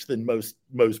Dortch than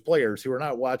most players who are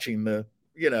not watching the,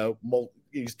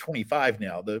 he's 25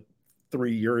 now, the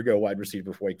 3-year ago wide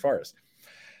receiver for Wake Forest.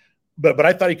 But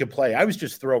I thought he could play. I was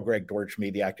just throw Greg Dortch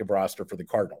made the active roster for the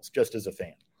Cardinals, just as a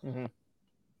fan.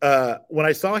 Mm-hmm. When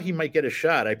I saw he might get a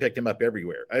shot, I picked him up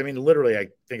everywhere. I mean, literally, I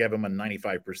think I have him on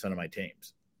 95% of my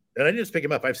teams. And I didn't just pick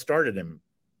him up. I've started him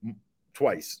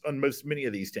twice on many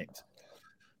of these teams.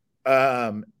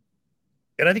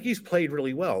 And I think he's played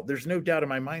really well. There's no doubt in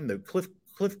my mind, though. Cliff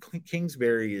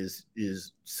Kingsbury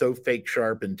is so fake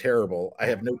sharp and terrible. I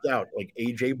have no doubt. Like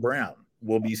A.J. Brown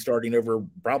will be starting over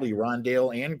probably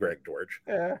Rondale and Greg Dortch.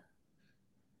 Yeah.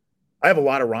 I have a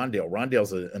lot of Rondale.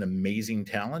 Rondale's an amazing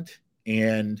talent,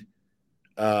 and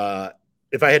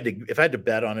if I had to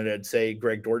bet on it, I'd say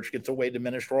Greg Dortch gets a way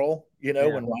diminished role, when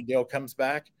Rondale comes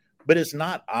back. But it's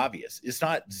not obvious. It's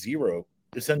not zero.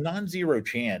 It's a non-zero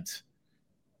chance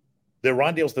that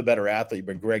Rondale's the better athlete,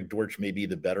 but Greg Dortch may be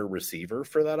the better receiver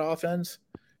for that offense.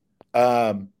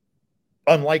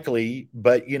 Unlikely,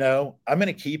 but I'm going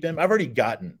to keep him. I've already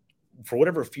gotten, for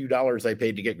whatever few dollars I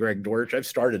paid to get Greg Dortch, I've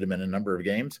started him in a number of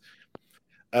games.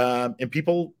 And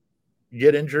people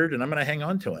get injured, and I'm going to hang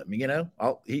on to him.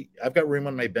 I've got room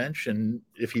on my bench, and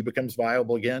if he becomes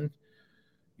viable again,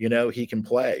 he can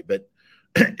play. But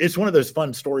it's one of those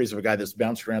fun stories of a guy that's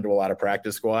bounced around to a lot of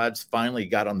practice squads, finally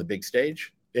got on the big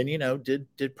stage, and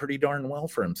did pretty darn well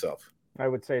for himself. I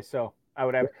would say so. I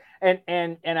would have, and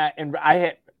I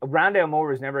had Rondale Moore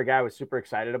was never a guy I was super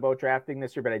excited about drafting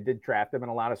this year, but I did draft him in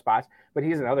a lot of spots. But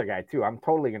he's another guy too. I'm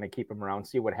totally going to keep him around,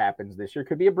 see what happens this year.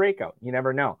 Could be a breakout. You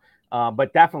never know.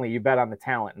 But definitely you bet on the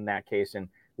talent in that case, and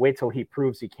wait till he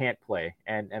proves he can't play,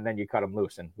 and then you cut him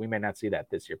loose. And we may not see that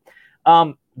this year.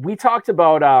 We talked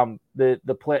about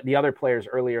the other players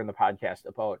earlier in the podcast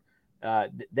about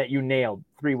that you nailed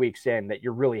 3 weeks in, that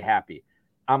you're really happy.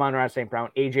 Amon-Ra St. Brown,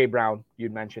 A.J. Brown,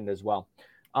 you'd mentioned as well.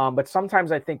 But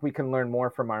sometimes I think we can learn more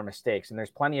from our mistakes. And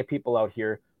there's plenty of people out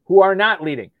here who are not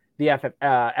leading the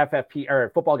FFP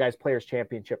or Football Guys Players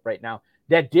Championship right now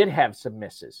that did have some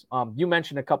misses. You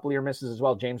mentioned a couple of your misses as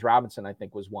well. James Robinson, I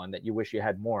think, was one that you wish you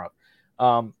had more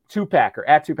of. Two-Packer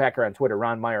on Twitter,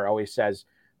 Ron Meyer always says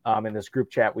in this group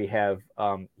chat we have,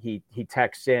 he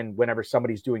texts in whenever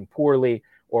somebody's doing poorly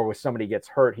or when somebody gets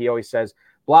hurt. He always says,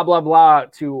 blah, blah, blah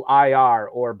to IR,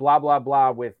 or blah, blah,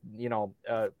 blah with,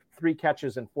 3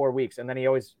 catches in 4 weeks. And then he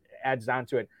always adds on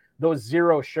to it, those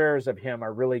 0 shares of him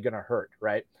are really going to hurt.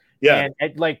 Right. Yeah.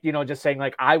 And just saying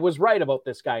I was right about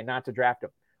this guy not to draft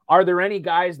him. Are there any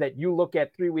guys that you look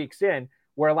at 3 weeks in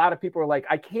where a lot of people are like,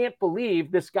 I can't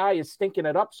believe this guy is stinking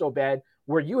it up so bad,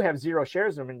 where you have 0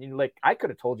 shares of him and you're like, I could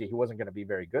have told you he wasn't going to be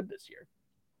very good this year?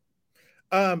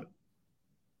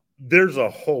 There's a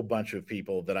whole bunch of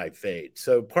people that I fade.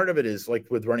 So part of it is like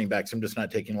with running backs, I'm just not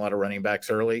taking a lot of running backs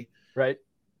early. Right.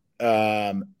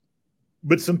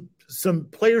 But some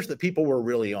players that people were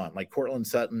really on, like Cortland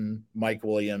Sutton, Mike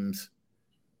Williams,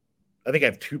 I think I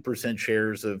have 2%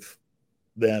 shares of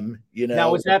them.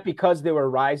 Now, was that because they were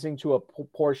rising to a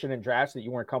portion in drafts that you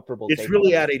weren't comfortable? It's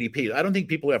really at ADP. I don't think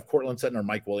people who have Cortland Sutton or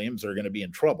Mike Williams are going to be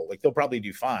in trouble. Like, they'll probably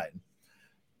do fine.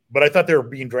 But I thought they were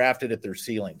being drafted at their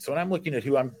ceiling. So when I'm looking at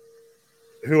who I'm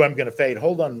going to fade,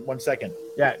 hold on 1 second.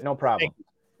 Yeah, no problem.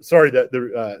 Sorry,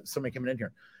 somebody coming in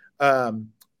here.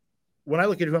 When I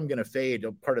look at who I'm going to fade,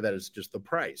 part of that is just the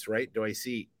price, right? Do I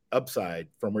see upside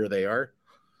from where they are?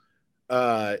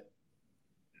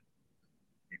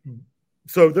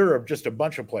 So there are just a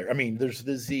bunch of players. I mean, there's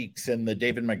the Zekes and the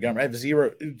David Montgomery. I have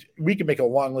 0. We can make a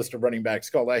long list of running backs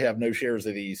called I have no shares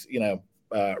of these,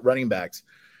 running backs.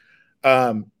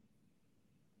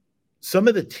 Some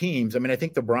of the teams, I mean, I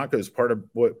think the Broncos, part of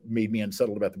what made me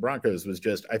unsettled about the Broncos was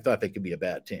just I thought they could be a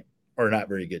bad team or not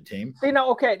very good team.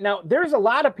 Okay. Now, there's a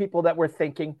lot of people that were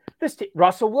thinking this team,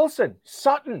 Russell Wilson,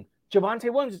 Sutton,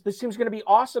 Javonte Williams, this team's going to be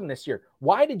awesome this year.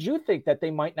 Why did you think that they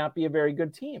might not be a very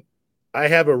good team? I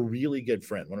have a really good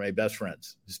friend, one of my best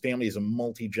friends. His family is a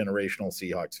multi-generational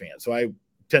Seahawks fan. So I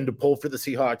tend to pull for the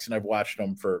Seahawks, and I've watched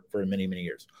them for many, many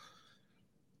years.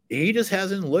 He just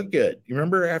hasn't looked good. You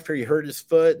remember after he hurt his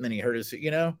foot and then he hurt his, so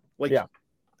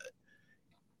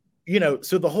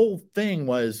the whole thing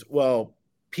was, well,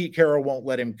 Pete Carroll won't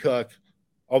let him cook,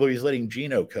 although he's letting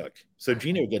Geno cook. So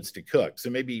Geno gets to cook. So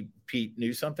maybe Pete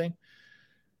knew something.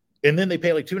 And then they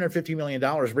pay like $250 million,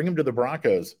 bring him to the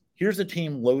Broncos. Here's a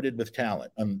team loaded with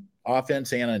talent on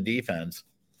offense and on defense.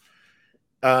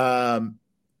 And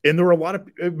there were a lot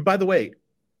of, by the way,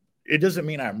 it doesn't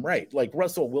mean I'm right. Like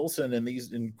Russell Wilson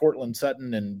and Cortland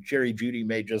Sutton and Jerry Jeudy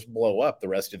may just blow up the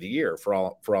rest of the year for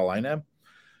all I know.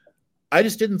 I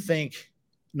just didn't think,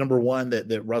 number one,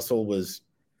 that Russell was,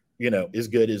 as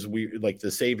good as like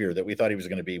the savior that we thought he was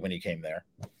going to be when he came there.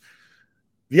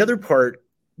 The other part,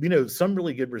 some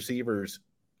really good receivers,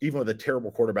 even with a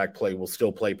terrible quarterback play, will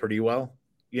still play pretty well.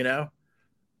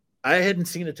 I hadn't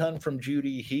seen a ton from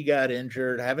Jeudy. He got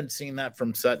injured. I haven't seen that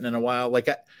from Sutton in a while. Like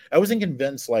I wasn't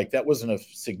convinced like that wasn't a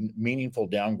meaningful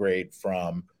downgrade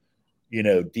from,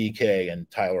 DK and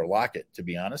Tyler Lockett, to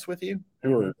be honest with you,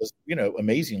 who are,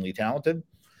 amazingly talented.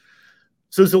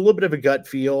 So it's a little bit of a gut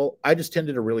feel. I just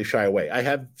tended to really shy away. I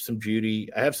have some Jeudy.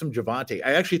 I have some Javonte.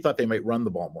 I actually thought they might run the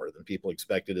ball more than people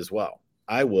expected as well.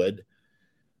 I would.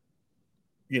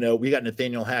 We got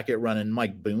Nathaniel Hackett running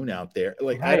Mike Boone out there.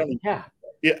 Like, right. I don't.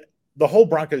 Yeah. The whole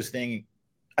Broncos thing,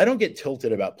 I don't get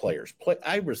tilted about players.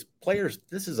 Players,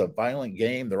 this is a violent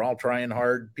game. They're all trying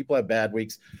hard. People have bad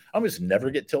weeks. I almost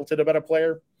never get tilted about a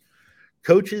player.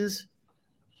 Coaches,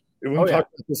 we can talk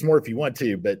about this more if you want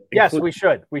to, but yes, we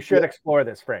should. We should explore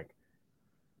this, Frank.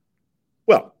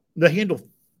 Well, the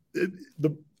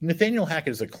Nathaniel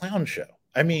Hackett is a clown show.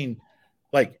 I mean,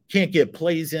 like, can't get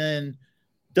plays in,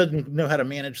 doesn't know how to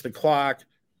manage the clock.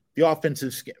 The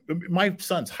offensive, my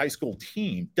son's high school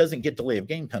team doesn't get delay of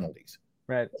game penalties.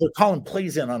 Right. They're calling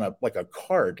plays in on a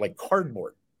card, like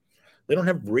cardboard. They don't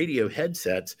have radio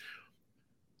headsets.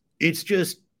 It's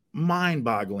just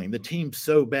mind-boggling. The team's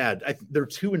so bad. They're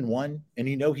 2-1, and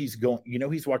he's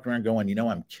walking around going,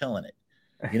 I'm killing it.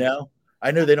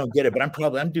 I know they don't get it, but I'm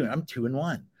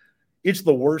 2-1. It's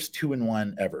the worst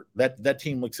 2-1 ever. That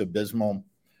team looks abysmal.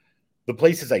 The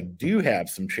places I do have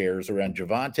some shares around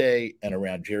Javonte and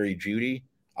around Jerry Jeudy,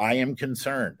 I am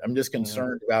concerned. I'm just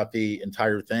concerned about the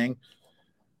entire thing.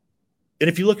 And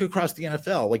if you look across the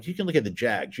NFL, like, you can look at the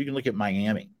Jags, you can look at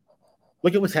Miami.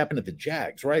 Look at what's happened at the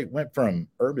Jags, right? Went from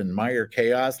Urban Meyer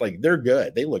chaos. Like, they're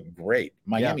good. They look great.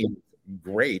 Miami,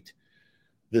 great.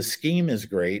 The scheme is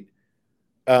great.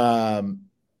 I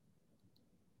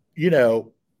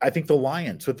think the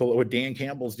Lions with what Dan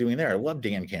Campbell's doing there. I love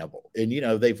Dan Campbell. And,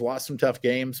 they've lost some tough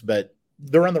games, but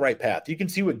they're on the right path. You can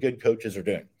see what good coaches are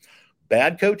doing.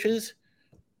 Bad coaches,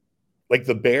 like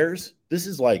the Bears, this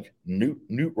is like Newt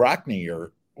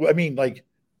Rockne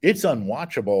it's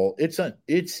unwatchable.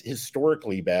 It's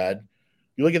historically bad.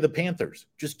 You look at the Panthers,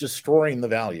 just destroying the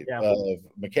value of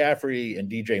McCaffrey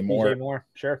and DJ Moore. DJ Moore,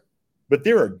 sure. But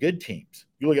there are good teams.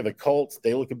 You look at the Colts,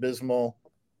 they look abysmal.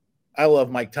 I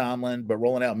love Mike Tomlin, but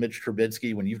rolling out Mitch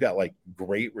Trubisky when you've got like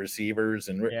great receivers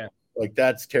and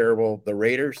that's terrible. The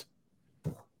Raiders,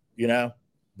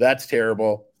 that's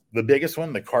terrible. The biggest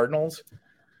one, the Cardinals.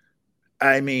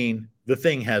 I mean, the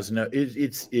thing has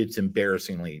it's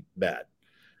embarrassingly bad.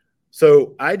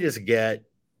 So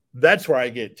that's where I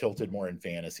get tilted more in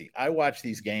fantasy. I watch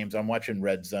these games. I'm watching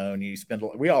Red Zone.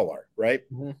 We all are, right?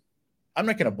 Mm-hmm. I'm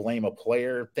not going to blame a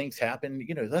player. Things happen.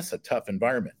 That's a tough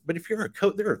environment. But if you're a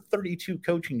coach, there are 32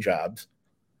 coaching jobs.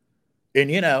 And,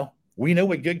 we know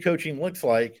what good coaching looks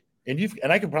like. And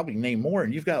I can probably name more.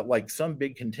 And you've got like some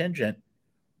big contingent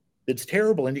that's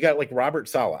terrible. And you got like Robert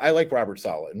Saleh. I like Robert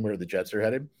Saleh and where the Jets are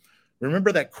headed.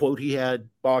 Remember that quote he had,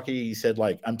 Balky? He said,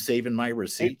 like, I'm saving my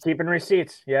receipts. Keeping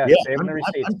receipts. Yeah, saving the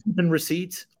receipts. I'm keeping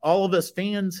receipts. All of us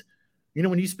fans,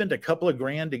 when you spend a couple of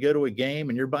grand to go to a game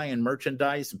and you're buying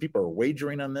merchandise and people are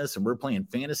wagering on this and we're playing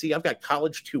fantasy. I've got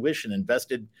college tuition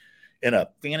invested in a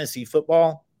fantasy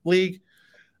football league.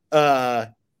 I'm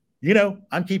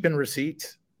keeping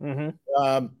receipts.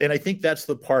 Mm-hmm. And I think that's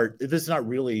the part. This is not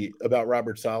really about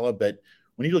Robert Saleh, but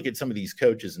when you look at some of these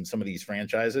coaches and some of these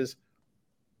franchises,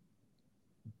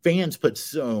 fans put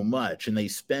so much and they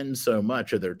spend so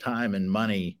much of their time and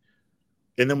money.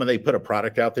 And then when they put a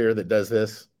product out there that does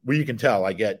this, well, you can tell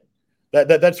I get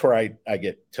that's where I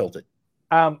get tilted.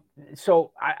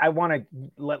 So I want to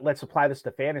let's apply this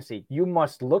to fantasy. You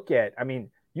must look at,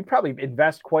 you probably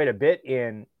invest quite a bit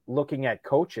in looking at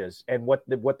coaches and what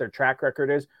their track record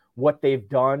is, what they've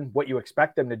done, what you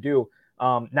expect them to do.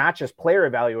 Not just player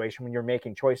evaluation when you're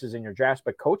making choices in your drafts,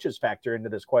 but coaches factor into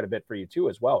this quite a bit for you too,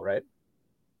 as well, right?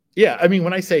 Yeah.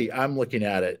 When I say I'm looking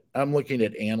at it, I'm looking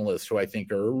at analysts who I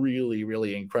think are really,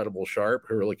 really incredible sharp,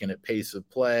 who are looking at pace of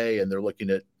play and they're looking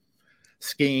at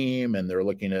scheme and they're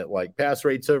looking at like pass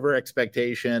rates over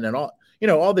expectation and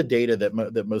all the data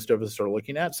that most of us are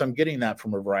looking at. So I'm getting that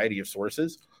from a variety of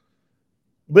sources.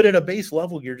 But at a base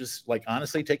level, you're just like,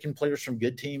 honestly, taking players from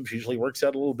good teams usually works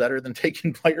out a little better than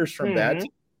taking players from bad teams.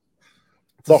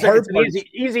 It's an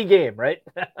easy game, right?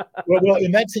 well,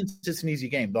 in that sense, it's an easy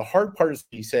game. The hard part is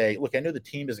you say, look, I know the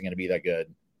team isn't going to be that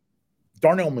good.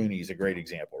 Darnell Mooney is a great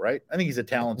example, right? I think he's a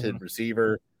talented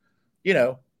receiver.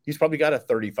 He's probably got a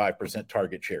 35%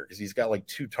 target share because he's got like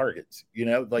 2 targets,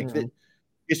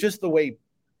 it's just the way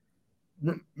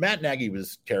Matt Nagy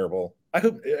was terrible.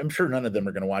 I'm sure none of them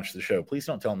are going to watch the show. Please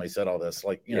don't tell them I said all this.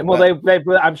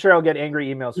 I'm sure I'll get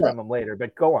angry emails from them later,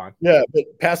 but go on. Yeah, but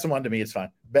pass them on to me. It's fine.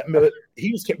 But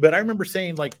I remember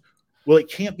saying like, well, it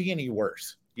can't be any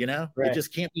worse. Right. It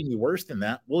just can't be any worse than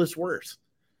that. Well, it's worse.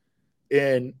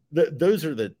 And it's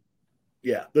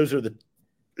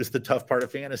the tough part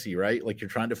of fantasy, right? Like you're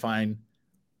trying to find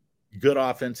good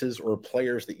offenses or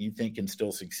players that you think can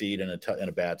still succeed in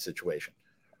a bad situation.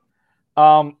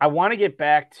 I want to get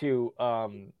back to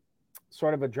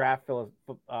sort of a draft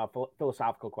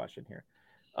philosophical question here.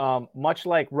 Much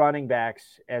like running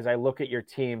backs, as I look at your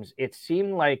teams, it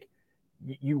seemed like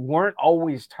you weren't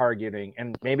always targeting,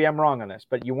 and maybe I'm wrong on this,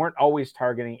 but you weren't always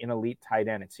targeting an elite tight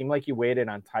end. It seemed like you waited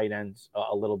on tight ends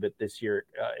a little bit this year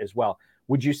as well.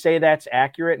 Would you say that's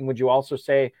accurate? And would you also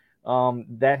say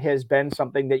that has been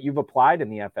something that you've applied in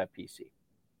the FFPC?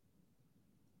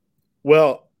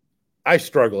 Well, I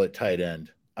struggle at tight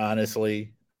end,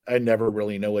 honestly. I never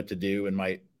really know what to do. And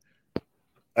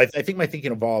I think my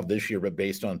thinking evolved this year, but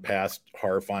based on past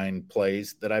horrifying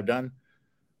plays that I've done.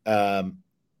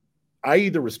 I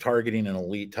either was targeting an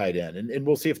elite tight end, and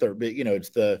we'll see if they're, it's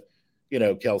the,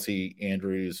 Kelsey,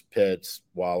 Andrews, Pitts,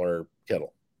 Waller,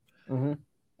 Kittle.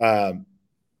 Mm-hmm.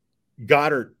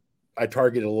 Goddard, I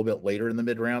targeted a little bit later in the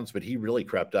mid rounds, but he really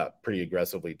crept up pretty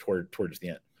aggressively towards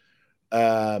the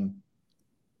end.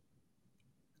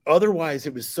 Otherwise,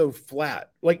 it was so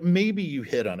flat. Like maybe you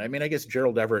hit on, I guess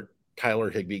Gerald Everett, Tyler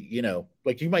Higbee,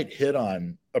 like you might hit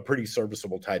on a pretty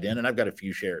serviceable tight end, and I've got a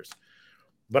few shares.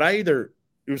 But it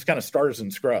was kind of stars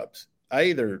and scrubs. I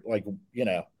either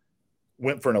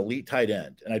went for an elite tight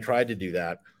end, and I tried to do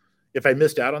that. If I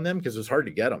missed out on them, because it was hard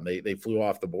to get them, they flew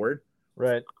off the board.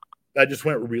 Right. I just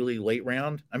went really late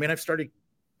round. I've started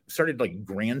like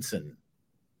Granson.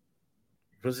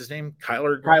 What was his name?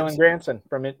 Kylan Granson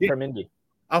from Indy.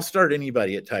 I'll start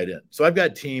anybody at tight end. So I've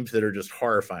got teams that are just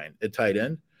horrifying at tight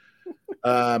end.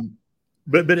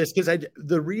 But it's because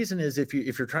the reason is if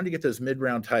you're trying to get those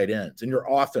mid-round tight ends, and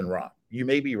you're often wrong, you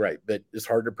may be right, but it's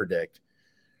hard to predict.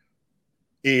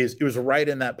 It was right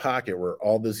in that pocket where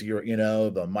all the zero,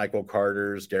 the Michael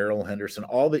Carters, Darrell Henderson,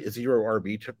 all the zero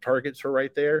RB targets are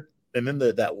right there. And then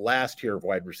that last tier of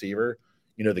wide receiver,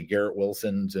 the Garrett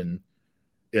Wilsons and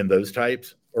those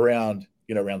types around,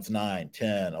 rounds 9,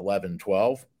 10, 11,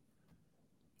 12.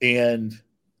 And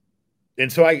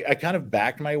so I kind of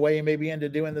backed my way maybe into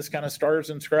doing this kind of stars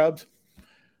and scrubs.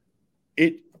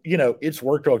 It's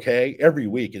worked okay. Every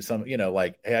week it's some,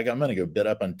 like, hey, I'm going to go bid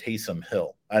up on Taysom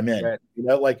Hill. I'm in,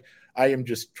 right. I am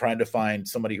just trying to find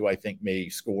somebody who I think may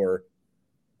score,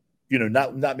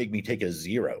 not make me take a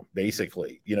zero,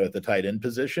 basically, at the tight end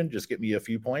position, just get me a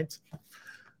few points.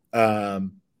 I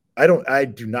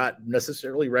do not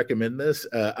necessarily recommend this.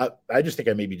 I just think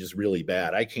I may be just really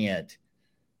bad.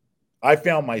 I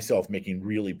found myself making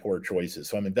really poor choices.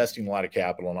 So I'm investing a lot of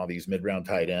capital in all these mid-round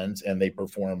tight ends, and they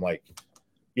perform like,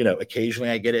 occasionally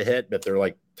I get a hit, but they're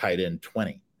like tight end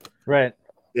 20. Right.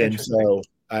 And so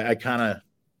I kind of,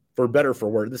 for better, for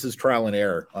worse, this is trial and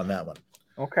error on that one.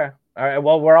 Okay. All right.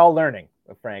 Well, we're all learning,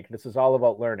 Frank. This is all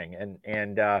about learning.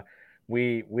 And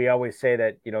we always say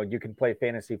that, you can play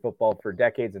fantasy football for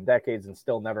decades and decades and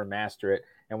still never master it.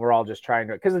 And we're all just trying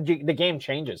to, because the game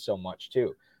changes so much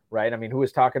too. Right. Who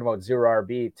was talking about zero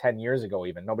RB 10 years ago,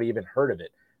 even nobody even heard of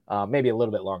it. Maybe a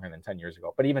little bit longer than 10 years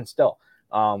ago, but even still.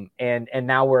 And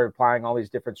now we're applying all these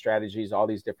different strategies, all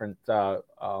these different,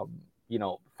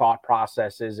 thought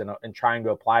processes and trying to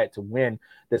apply it to win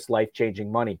this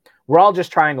life-changing money. We're all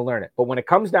just trying to learn it. But when it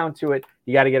comes down to it,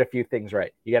 you got to get a few things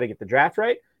right. You got to get the draft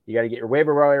right. You got to get your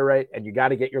waiver wire right. And you got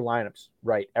to get your lineups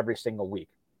right every single week.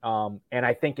 And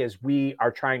I think as we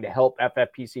are trying to help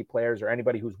FFPC players or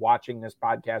anybody who's watching this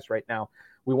podcast right now,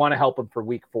 we want to help them for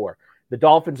week 4. The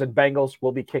Dolphins and Bengals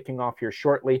will be kicking off here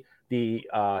shortly. The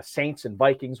Saints and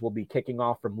Vikings will be kicking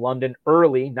off from London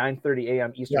early, 9:30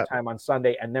 a.m. Eastern time on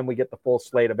Sunday, and then we get the full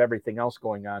slate of everything else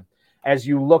going on. As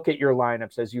you look at your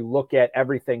lineups, as you look at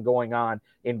everything going on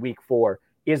in week 4,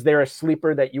 is there a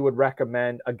sleeper that you would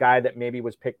recommend, a guy that maybe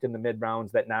was picked in the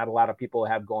mid-rounds that not a lot of people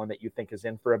have going that you think is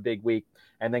in for a big week?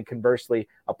 And then conversely,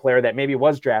 a player that maybe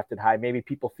was drafted high, maybe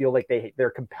people feel like they're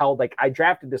compelled, like I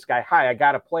drafted this guy high, I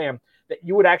got to play him, that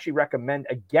you would actually recommend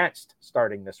against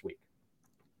starting this week?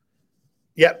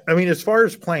 Yeah, as far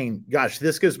as playing, gosh,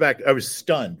 this goes back. I was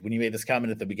stunned when you made this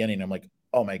comment at the beginning. I'm like,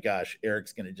 oh my gosh,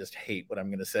 Eric's going to just hate what I'm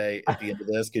going to say at the end of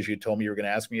this because you told me you were going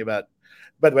to ask me about.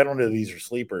 By the way, I don't know if these are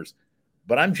sleepers,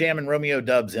 but I'm jamming Romeo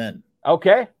Doubs in.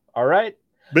 Okay, all right.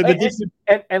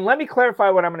 And let me clarify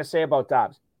what I'm going to say about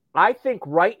Doubs. I think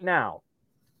right now,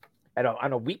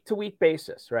 on a week-to-week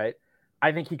basis, right,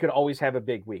 I think he could always have a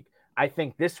big week. I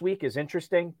think this week is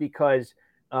interesting because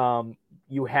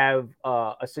you have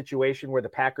a situation where the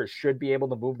Packers should be able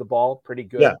to move the ball pretty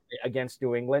good against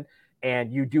New England.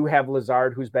 And you do have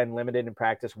Lazard, who's been limited in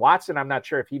practice. Watson, I'm not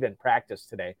sure if he even practiced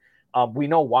today. We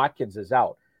know Watkins is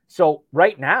out. So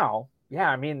right now,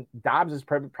 Doubs is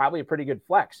probably a pretty good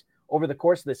flex. Over the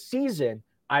course of the season,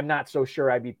 I'm not so sure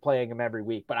I'd be playing him every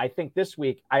week. But I think this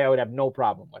week, I would have no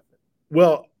problem with it.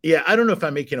 Well, yeah, I don't know if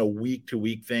I'm making a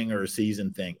week-to-week thing or a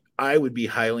season thing. I would be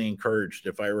highly encouraged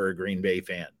if I were a Green Bay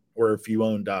fan or if you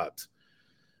own Doubs.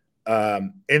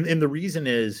 And the reason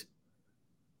is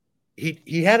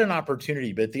he had an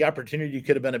opportunity, but the opportunity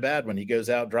could have been a bad one. He goes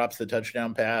out, drops the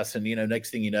touchdown pass, and next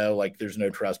thing you know, like there's no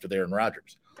trust with Aaron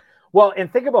Rodgers. Well,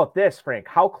 and think about this, Frank.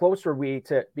 How close were we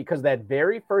to, because that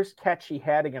very first catch he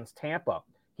had against Tampa,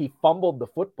 he fumbled the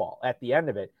football at the end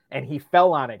of it, and he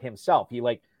fell on it himself. He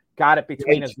got it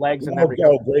between his legs and everything.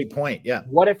 Oh, great point. Yeah.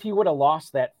 What if he would have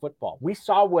lost that football? We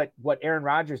saw what Aaron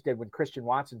Rodgers did when Christian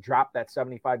Watson dropped that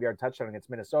 75-yard touchdown against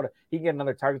Minnesota. He can get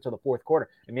another target till the fourth quarter.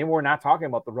 And maybe we're not talking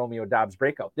about the Romeo Doubs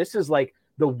breakout. This is like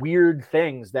the weird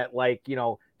things that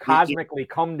cosmically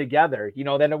come together,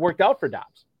 then it worked out for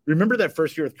Doubs. Remember that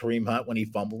first year with Kareem Hunt when he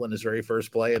fumbled in his very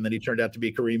first play, and then he turned out to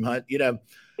be Kareem Hunt?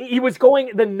 He was going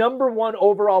the number 1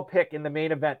 overall pick in the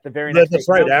main event the very next That's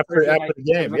right, after the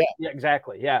game. Yeah,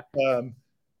 exactly. Yeah.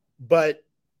 But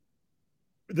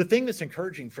the thing that's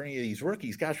encouraging for any of these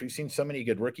rookies, gosh, we've seen so many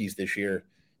good rookies this year,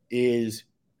 is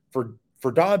for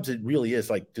Doubs, it really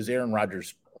is like, does Aaron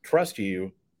Rodgers trust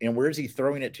you? And where is he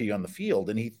throwing it to you on the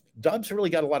field? And Doubs really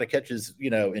got a lot of catches,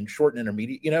 in short and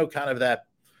intermediate, kind of that,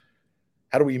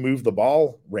 how do we move the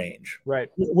ball range? Right.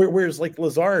 Whereas like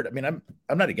Lazard, I mean,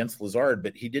 I'm not against Lazard,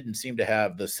 but he didn't seem to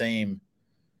have the same,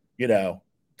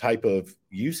 type of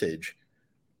usage.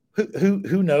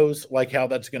 Who knows like how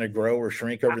that's going to grow or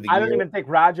shrink over the year? I don't even think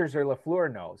Rodgers or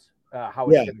LaFleur knows how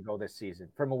it's going to go this season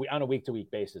on a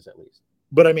week-to-week basis, at least.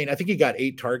 But I mean, I think he got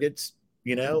 8 targets,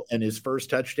 and his first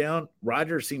touchdown.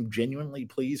 Rodgers seemed genuinely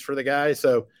pleased for the guy.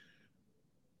 So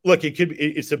look,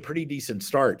 it's a pretty decent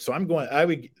start. So I'm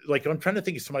trying to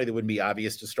think of somebody that wouldn't be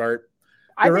obvious to start.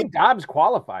 I think Doubs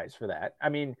qualifies for that. I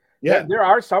mean, yeah, there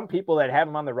are some people that have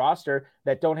him on the roster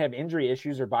that don't have injury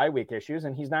issues or bye week issues,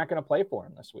 and he's not going to play for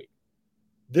him this week.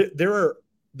 There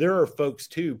are folks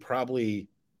too, probably,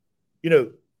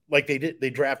 like they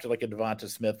drafted like a Devonta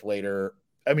Smith later,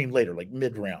 like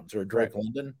mid rounds, or a Drake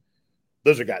London.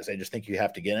 Those are guys I just think you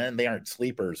have to get in. They aren't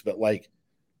sleepers, but like,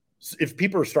 if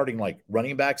people are starting like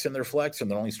running backs in their flex and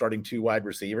they're only starting 2 wide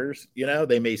receivers,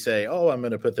 they may say, oh, I'm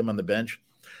going to put them on the bench.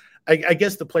 I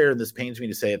guess the player, and this pains me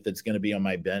to say it, that's going to be on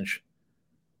my bench,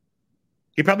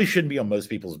 he probably shouldn't be on most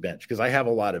people's bench, because I have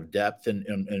a lot of depth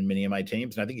in many of my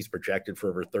teams, and I think he's projected for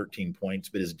over 13 points,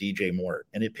 but is DJ Moore.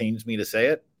 And it pains me to say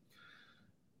it.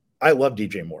 I love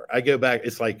DJ Moore. I go back,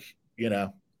 it's like,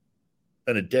 an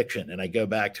addiction, and I go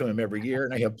back to him every year,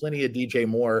 and I have plenty of DJ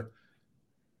Moore.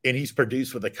 And he's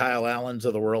produced with the Kyle Allens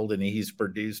of the world, and he's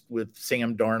produced with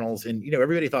Sam Darnold's. And,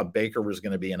 everybody thought Baker was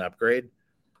going to be an upgrade.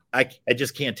 I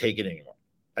just can't take it anymore.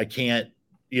 I can't,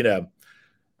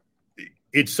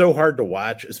 it's so hard to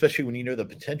watch, especially when you know the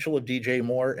potential of DJ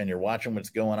Moore and you're watching what's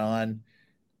going on.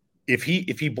 If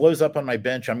he blows up on my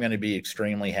bench, I'm going to be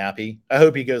extremely happy. I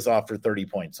hope he goes off for 30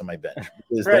 points on my bench,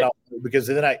 because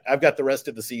then I've got the rest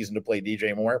of the season to play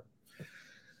DJ Moore.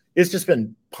 It's just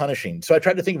been punishing. So I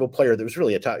tried to think of a player that was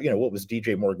really a top, what was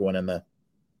DJ Moore going in the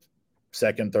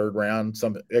second, third round?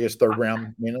 Third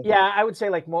round. Yeah, I would say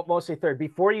like mostly third.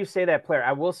 Before you say that player,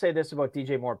 I will say this about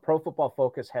DJ Moore. Pro Football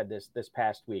Focus had this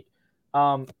past week.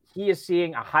 He is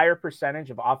seeing a higher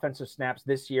percentage of offensive snaps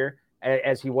this year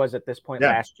as he was at this point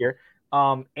last year.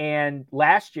 And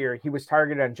last year he was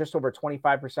targeted on just over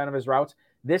 25% of his routes.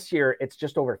 This year, it's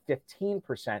just over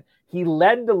 15%. He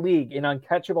led the league in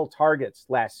uncatchable targets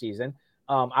last season.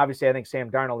 Obviously, I think Sam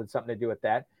Darnold had something to do with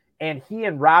that. And he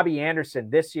and Robbie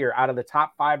Anderson this year, out of the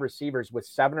top 5 receivers with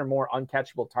 7 or more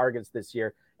uncatchable targets this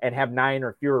year and have 9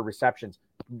 or fewer receptions,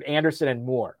 Anderson and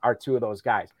Moore are 2 of those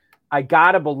guys. I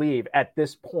got to believe at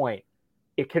this point,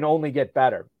 it can only get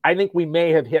better. I think we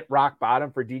may have hit rock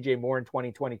bottom for DJ Moore in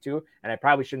 2022. And I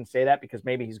probably shouldn't say that, because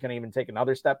maybe he's going to even take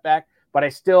another step back. But I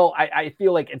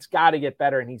feel like it's got to get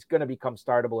better, and he's going to become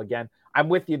startable again. I'm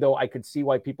with you, though. I could see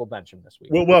why people bench him this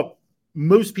week. Well,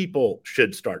 most people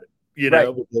should start it,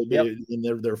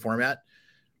 in their format.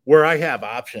 Where I have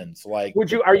options like,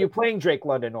 are you playing Drake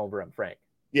London over him, Frank?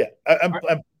 Yeah,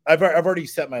 I've already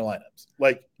set my lineups.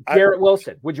 Like Garrett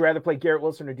Wilson. Would you rather play Garrett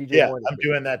Wilson or DJ Moore? Yeah, I'm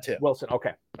doing that too. Wilson.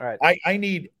 Okay, all right. I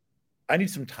need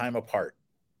some time apart,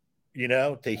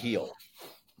 to heal.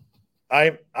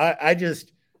 I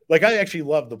just. Like, I actually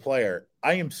love the player.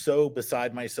 I am so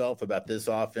beside myself about this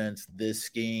offense, this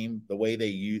scheme, the way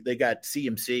they got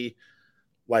CMC,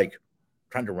 like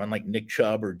trying to run like Nick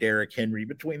Chubb or Derrick Henry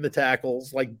between the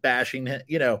tackles, like bashing him.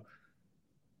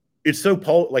 It's so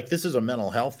like, this is a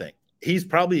mental health thing. He's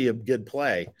probably a good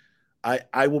play.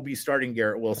 I will be starting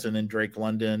Garrett Wilson and Drake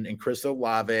London and Chris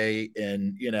Olave,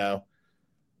 and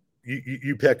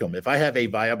you pick them. If I have a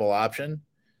viable option,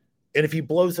 and if he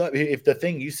blows up, if the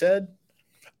thing you said.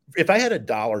 If I had $1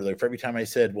 though for every time I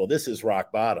said, well, this is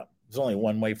rock bottom, there's only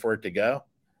one way for it to go.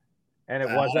 And it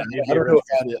wasn't. I don't know.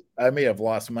 I may have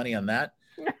lost money on that.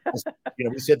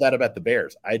 we said that about the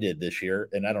Bears. I did this year,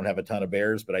 and I don't have a ton of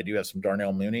Bears, but I do have some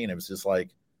Darnell Mooney, and it was just like,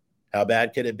 how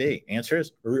bad could it be? Answer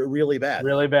is really bad.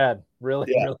 Really bad.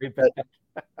 Really bad.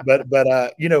 But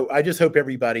I just hope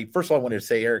everybody. First of all, I wanted to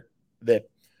say, Eric, that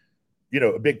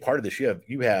a big part of this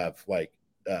you have like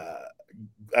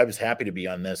I was happy to be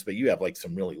on this, but you have like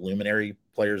some really luminary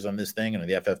players on this thing and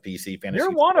the FFPC fantasy.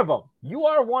 You're one of them. You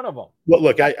are one of them. Well,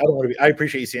 look, I don't want to be. I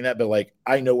appreciate you saying that, but like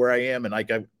I know where I am, and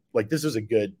like this is a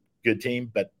good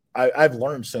team, but I've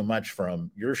learned so much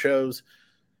from your shows.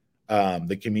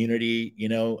 The community,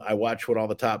 I watch what all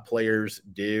the top players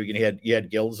do. You had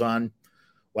Gills on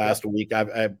last week.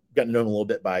 I've gotten to know him a little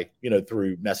bit by,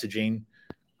 through messaging.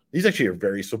 He's actually a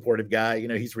very supportive guy.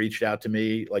 He's reached out to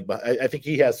me. Like, I think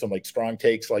he has some like strong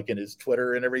takes like in his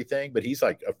Twitter and everything, but he's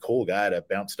like a cool guy to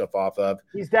bounce stuff off of.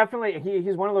 He's definitely,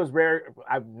 he's one of those rare,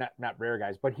 not rare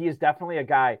guys, but he is definitely a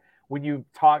guy when you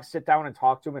sit down and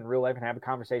talk to him in real life and have a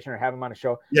conversation or have him on a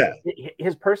show. Yeah.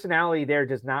 His personality there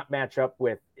does not match up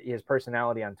with his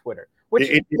personality on Twitter, which,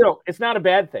 it's not a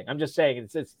bad thing. I'm just saying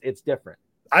it's different.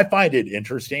 I find it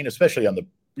interesting, especially on the,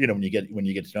 when you get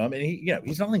to know him, and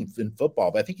he's not only in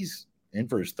football, but I think he's in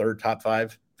for his third top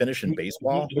 5 finish in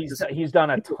baseball. He's done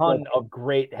had a ton of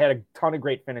great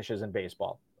finishes in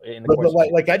baseball.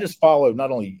 But I just follow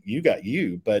not only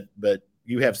but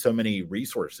you have so many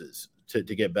resources to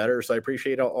get better. So I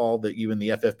appreciate all that you and the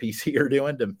FFPC are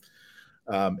doing to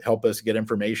help us get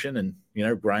information and,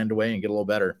 grind away and get a little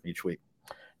better each week.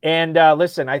 And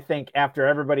listen, I think after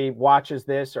everybody watches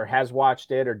this or has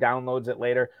watched it or downloads it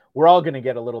later, we're all going to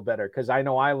get a little better, because I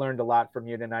know I learned a lot from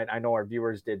you tonight. I know our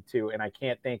viewers did too. And I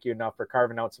can't thank you enough for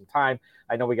carving out some time.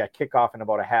 I know we got kickoff in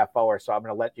about a half hour, so I'm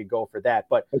going to let you go for that.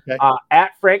 But okay.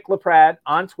 At Frank LaPrade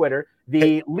on Twitter,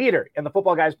 the leader in the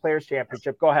Football Guys Players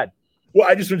Championship. Go ahead. Well,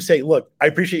 I just want to say, look, I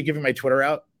appreciate you giving my Twitter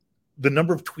out. The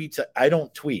number of tweets, I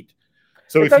don't tweet.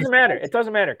 So it doesn't matter. It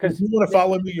doesn't matter, because if you want to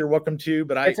follow me, you're welcome to.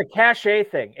 But it's a cachet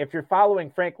thing. If you're following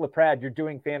Frank LaPrade, you're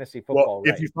doing fantasy football.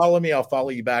 Well, if you follow me, I'll follow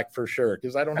you back for sure,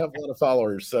 because I don't have a lot of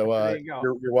followers. So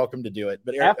you're welcome to do it.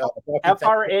 But Eric,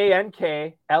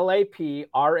 FrankLaPrade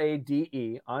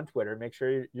on Twitter. Make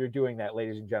sure you're doing that,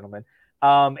 ladies and gentlemen.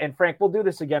 And Frank, we'll do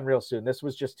this again real soon. This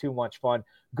was just too much fun.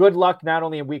 Good luck not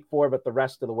only in week 4, but the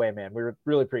rest of the way, man. We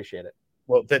really appreciate it.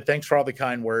 Well, thanks for all the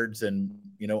kind words, and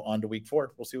on to week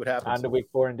 4. We'll see what happens. On to week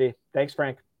 4, indeed. Thanks,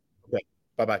 Frank. Okay.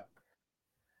 Bye-bye.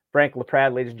 Frank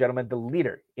LaPrade, ladies and gentlemen, the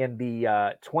leader in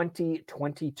the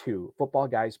 2022 Football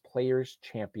Guys Players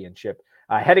Championship.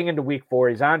 Heading into week 4,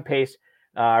 he's on pace,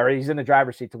 or he's in the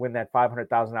driver's seat to win that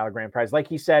 $500,000 grand prize. Like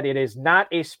he said, it is not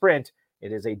a sprint.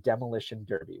 It is a demolition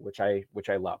derby, which I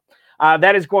love.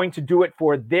 That is going to do it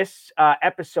for this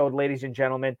episode, ladies and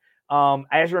gentlemen.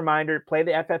 As a reminder, play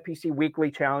the FFPC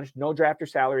Weekly Challenge. No draft or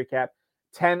salary cap.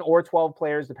 10 or 12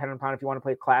 players, depending upon if you want to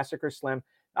play Classic or Slim.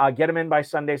 Get them in by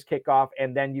Sunday's kickoff,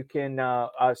 and then you can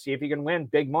see if you can win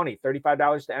big money.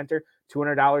 $35 to enter,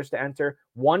 $200 to enter.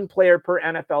 1 player per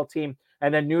NFL team.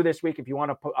 And then new this week, if you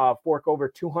want to fork over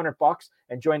 $200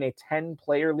 and join a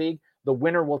 10-player league, the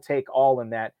winner will take all in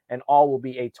that, and all will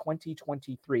be a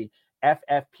 2023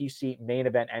 FFPC main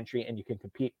event entry, and you can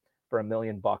compete for $1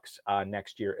 million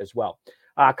next year as well.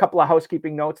 A couple of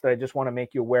housekeeping notes that I just want to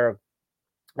make you aware of.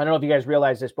 I don't know if you guys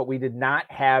realize this, but we did not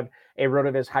have a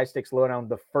RotoViz High Stakes Lowdown.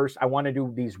 I want to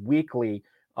do these weekly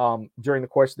during the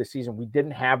course of the season. We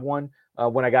didn't have one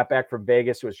when I got back from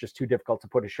Vegas. It was just too difficult to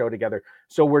put a show together.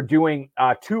 So we're doing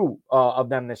 2 of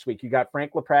them this week. You got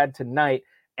Frank LaPrade tonight,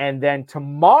 and then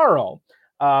tomorrow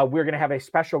we're going to have a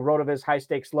special RotoViz High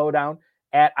Stakes Lowdown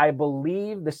at, I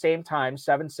believe, the same time,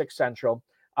 7-6 Central.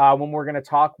 When we're going to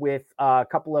talk with a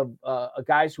couple of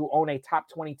guys who own a top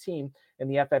 20 team in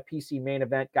the FFPC main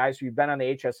event, guys who've been on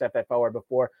the HSFFO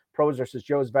before, pros versus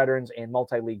Joe's veterans and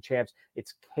multi-league champs.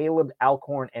 It's Caleb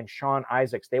Alcorn and Sean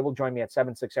Isaacs. They will join me at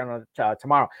 7-6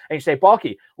 tomorrow. And you say,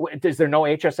 Balky, is there no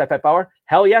HSFFO?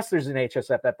 Hell yes, there's an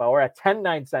HSFFO at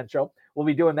 10-9 Central. We'll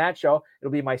be doing that show.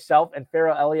 It'll be myself and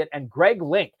Farrell Elliott and Greg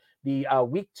Link, the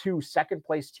week 2 second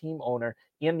place team owner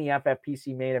in the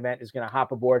FFPC main event, is going to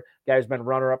hop aboard. Guy's been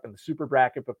runner-up in the super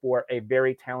bracket before, a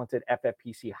very talented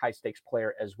FFPC high stakes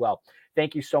player as well.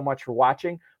 Thank you so much for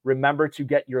watching. Remember to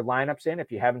get your lineups in.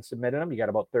 If you haven't submitted them, you got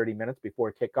about 30 minutes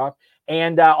before kickoff.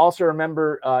 And also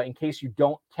remember, in case you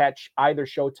don't catch either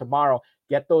show tomorrow,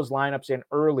 get those lineups in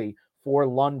early for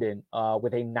London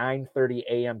with a 9:30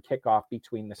 a.m. kickoff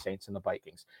between the Saints and the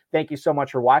Vikings. Thank you so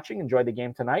much for watching. Enjoy the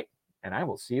game tonight. And I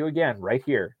will see you again right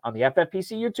here on the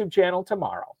FFPC YouTube channel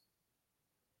tomorrow.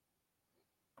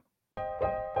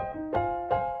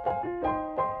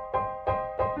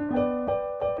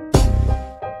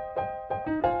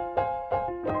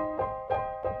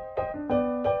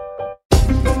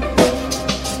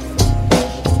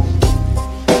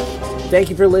 Thank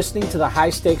you for listening to the High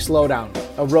Stakes Lowdown,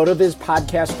 a RotoViz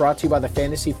podcast brought to you by the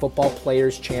Fantasy Football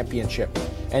Players Championship.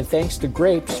 And thanks to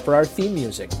Grapes for our theme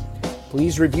music.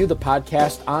 Please review the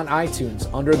podcast on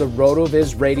iTunes under the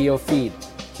RotoViz radio feed.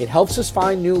 It helps us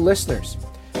find new listeners.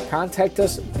 Contact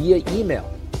us via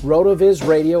email,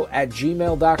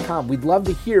 rotovizradio@gmail.com. We'd love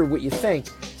to hear what you think,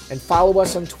 and follow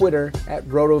us on Twitter at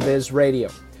RotoVizRadio.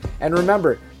 And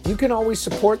remember, you can always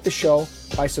support the show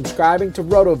by subscribing to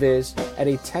RotoViz at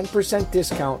a 10%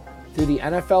 discount through the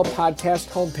NFL podcast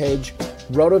homepage,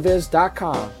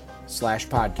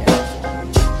 rotoviz.com/podcast.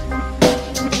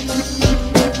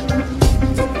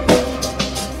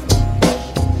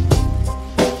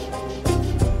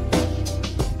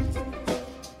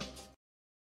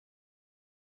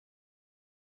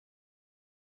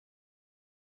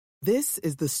 This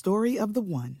is the story of the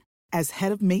one. As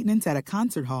head of maintenance at a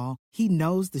concert hall, he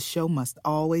knows the show must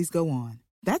always go on.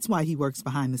 That's why he works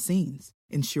behind the scenes,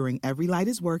 ensuring every light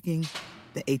is working,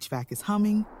 the HVAC is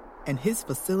humming, and his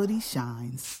facility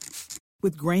shines.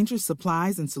 With Grainger's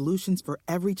supplies and solutions for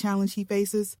every challenge he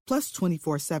faces, plus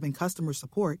 24/7 customer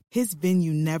support, his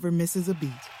venue never misses a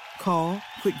beat. Call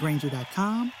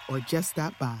quickgrainger.com or just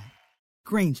stop by.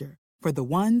 Grainger, for the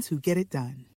ones who get it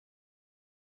done.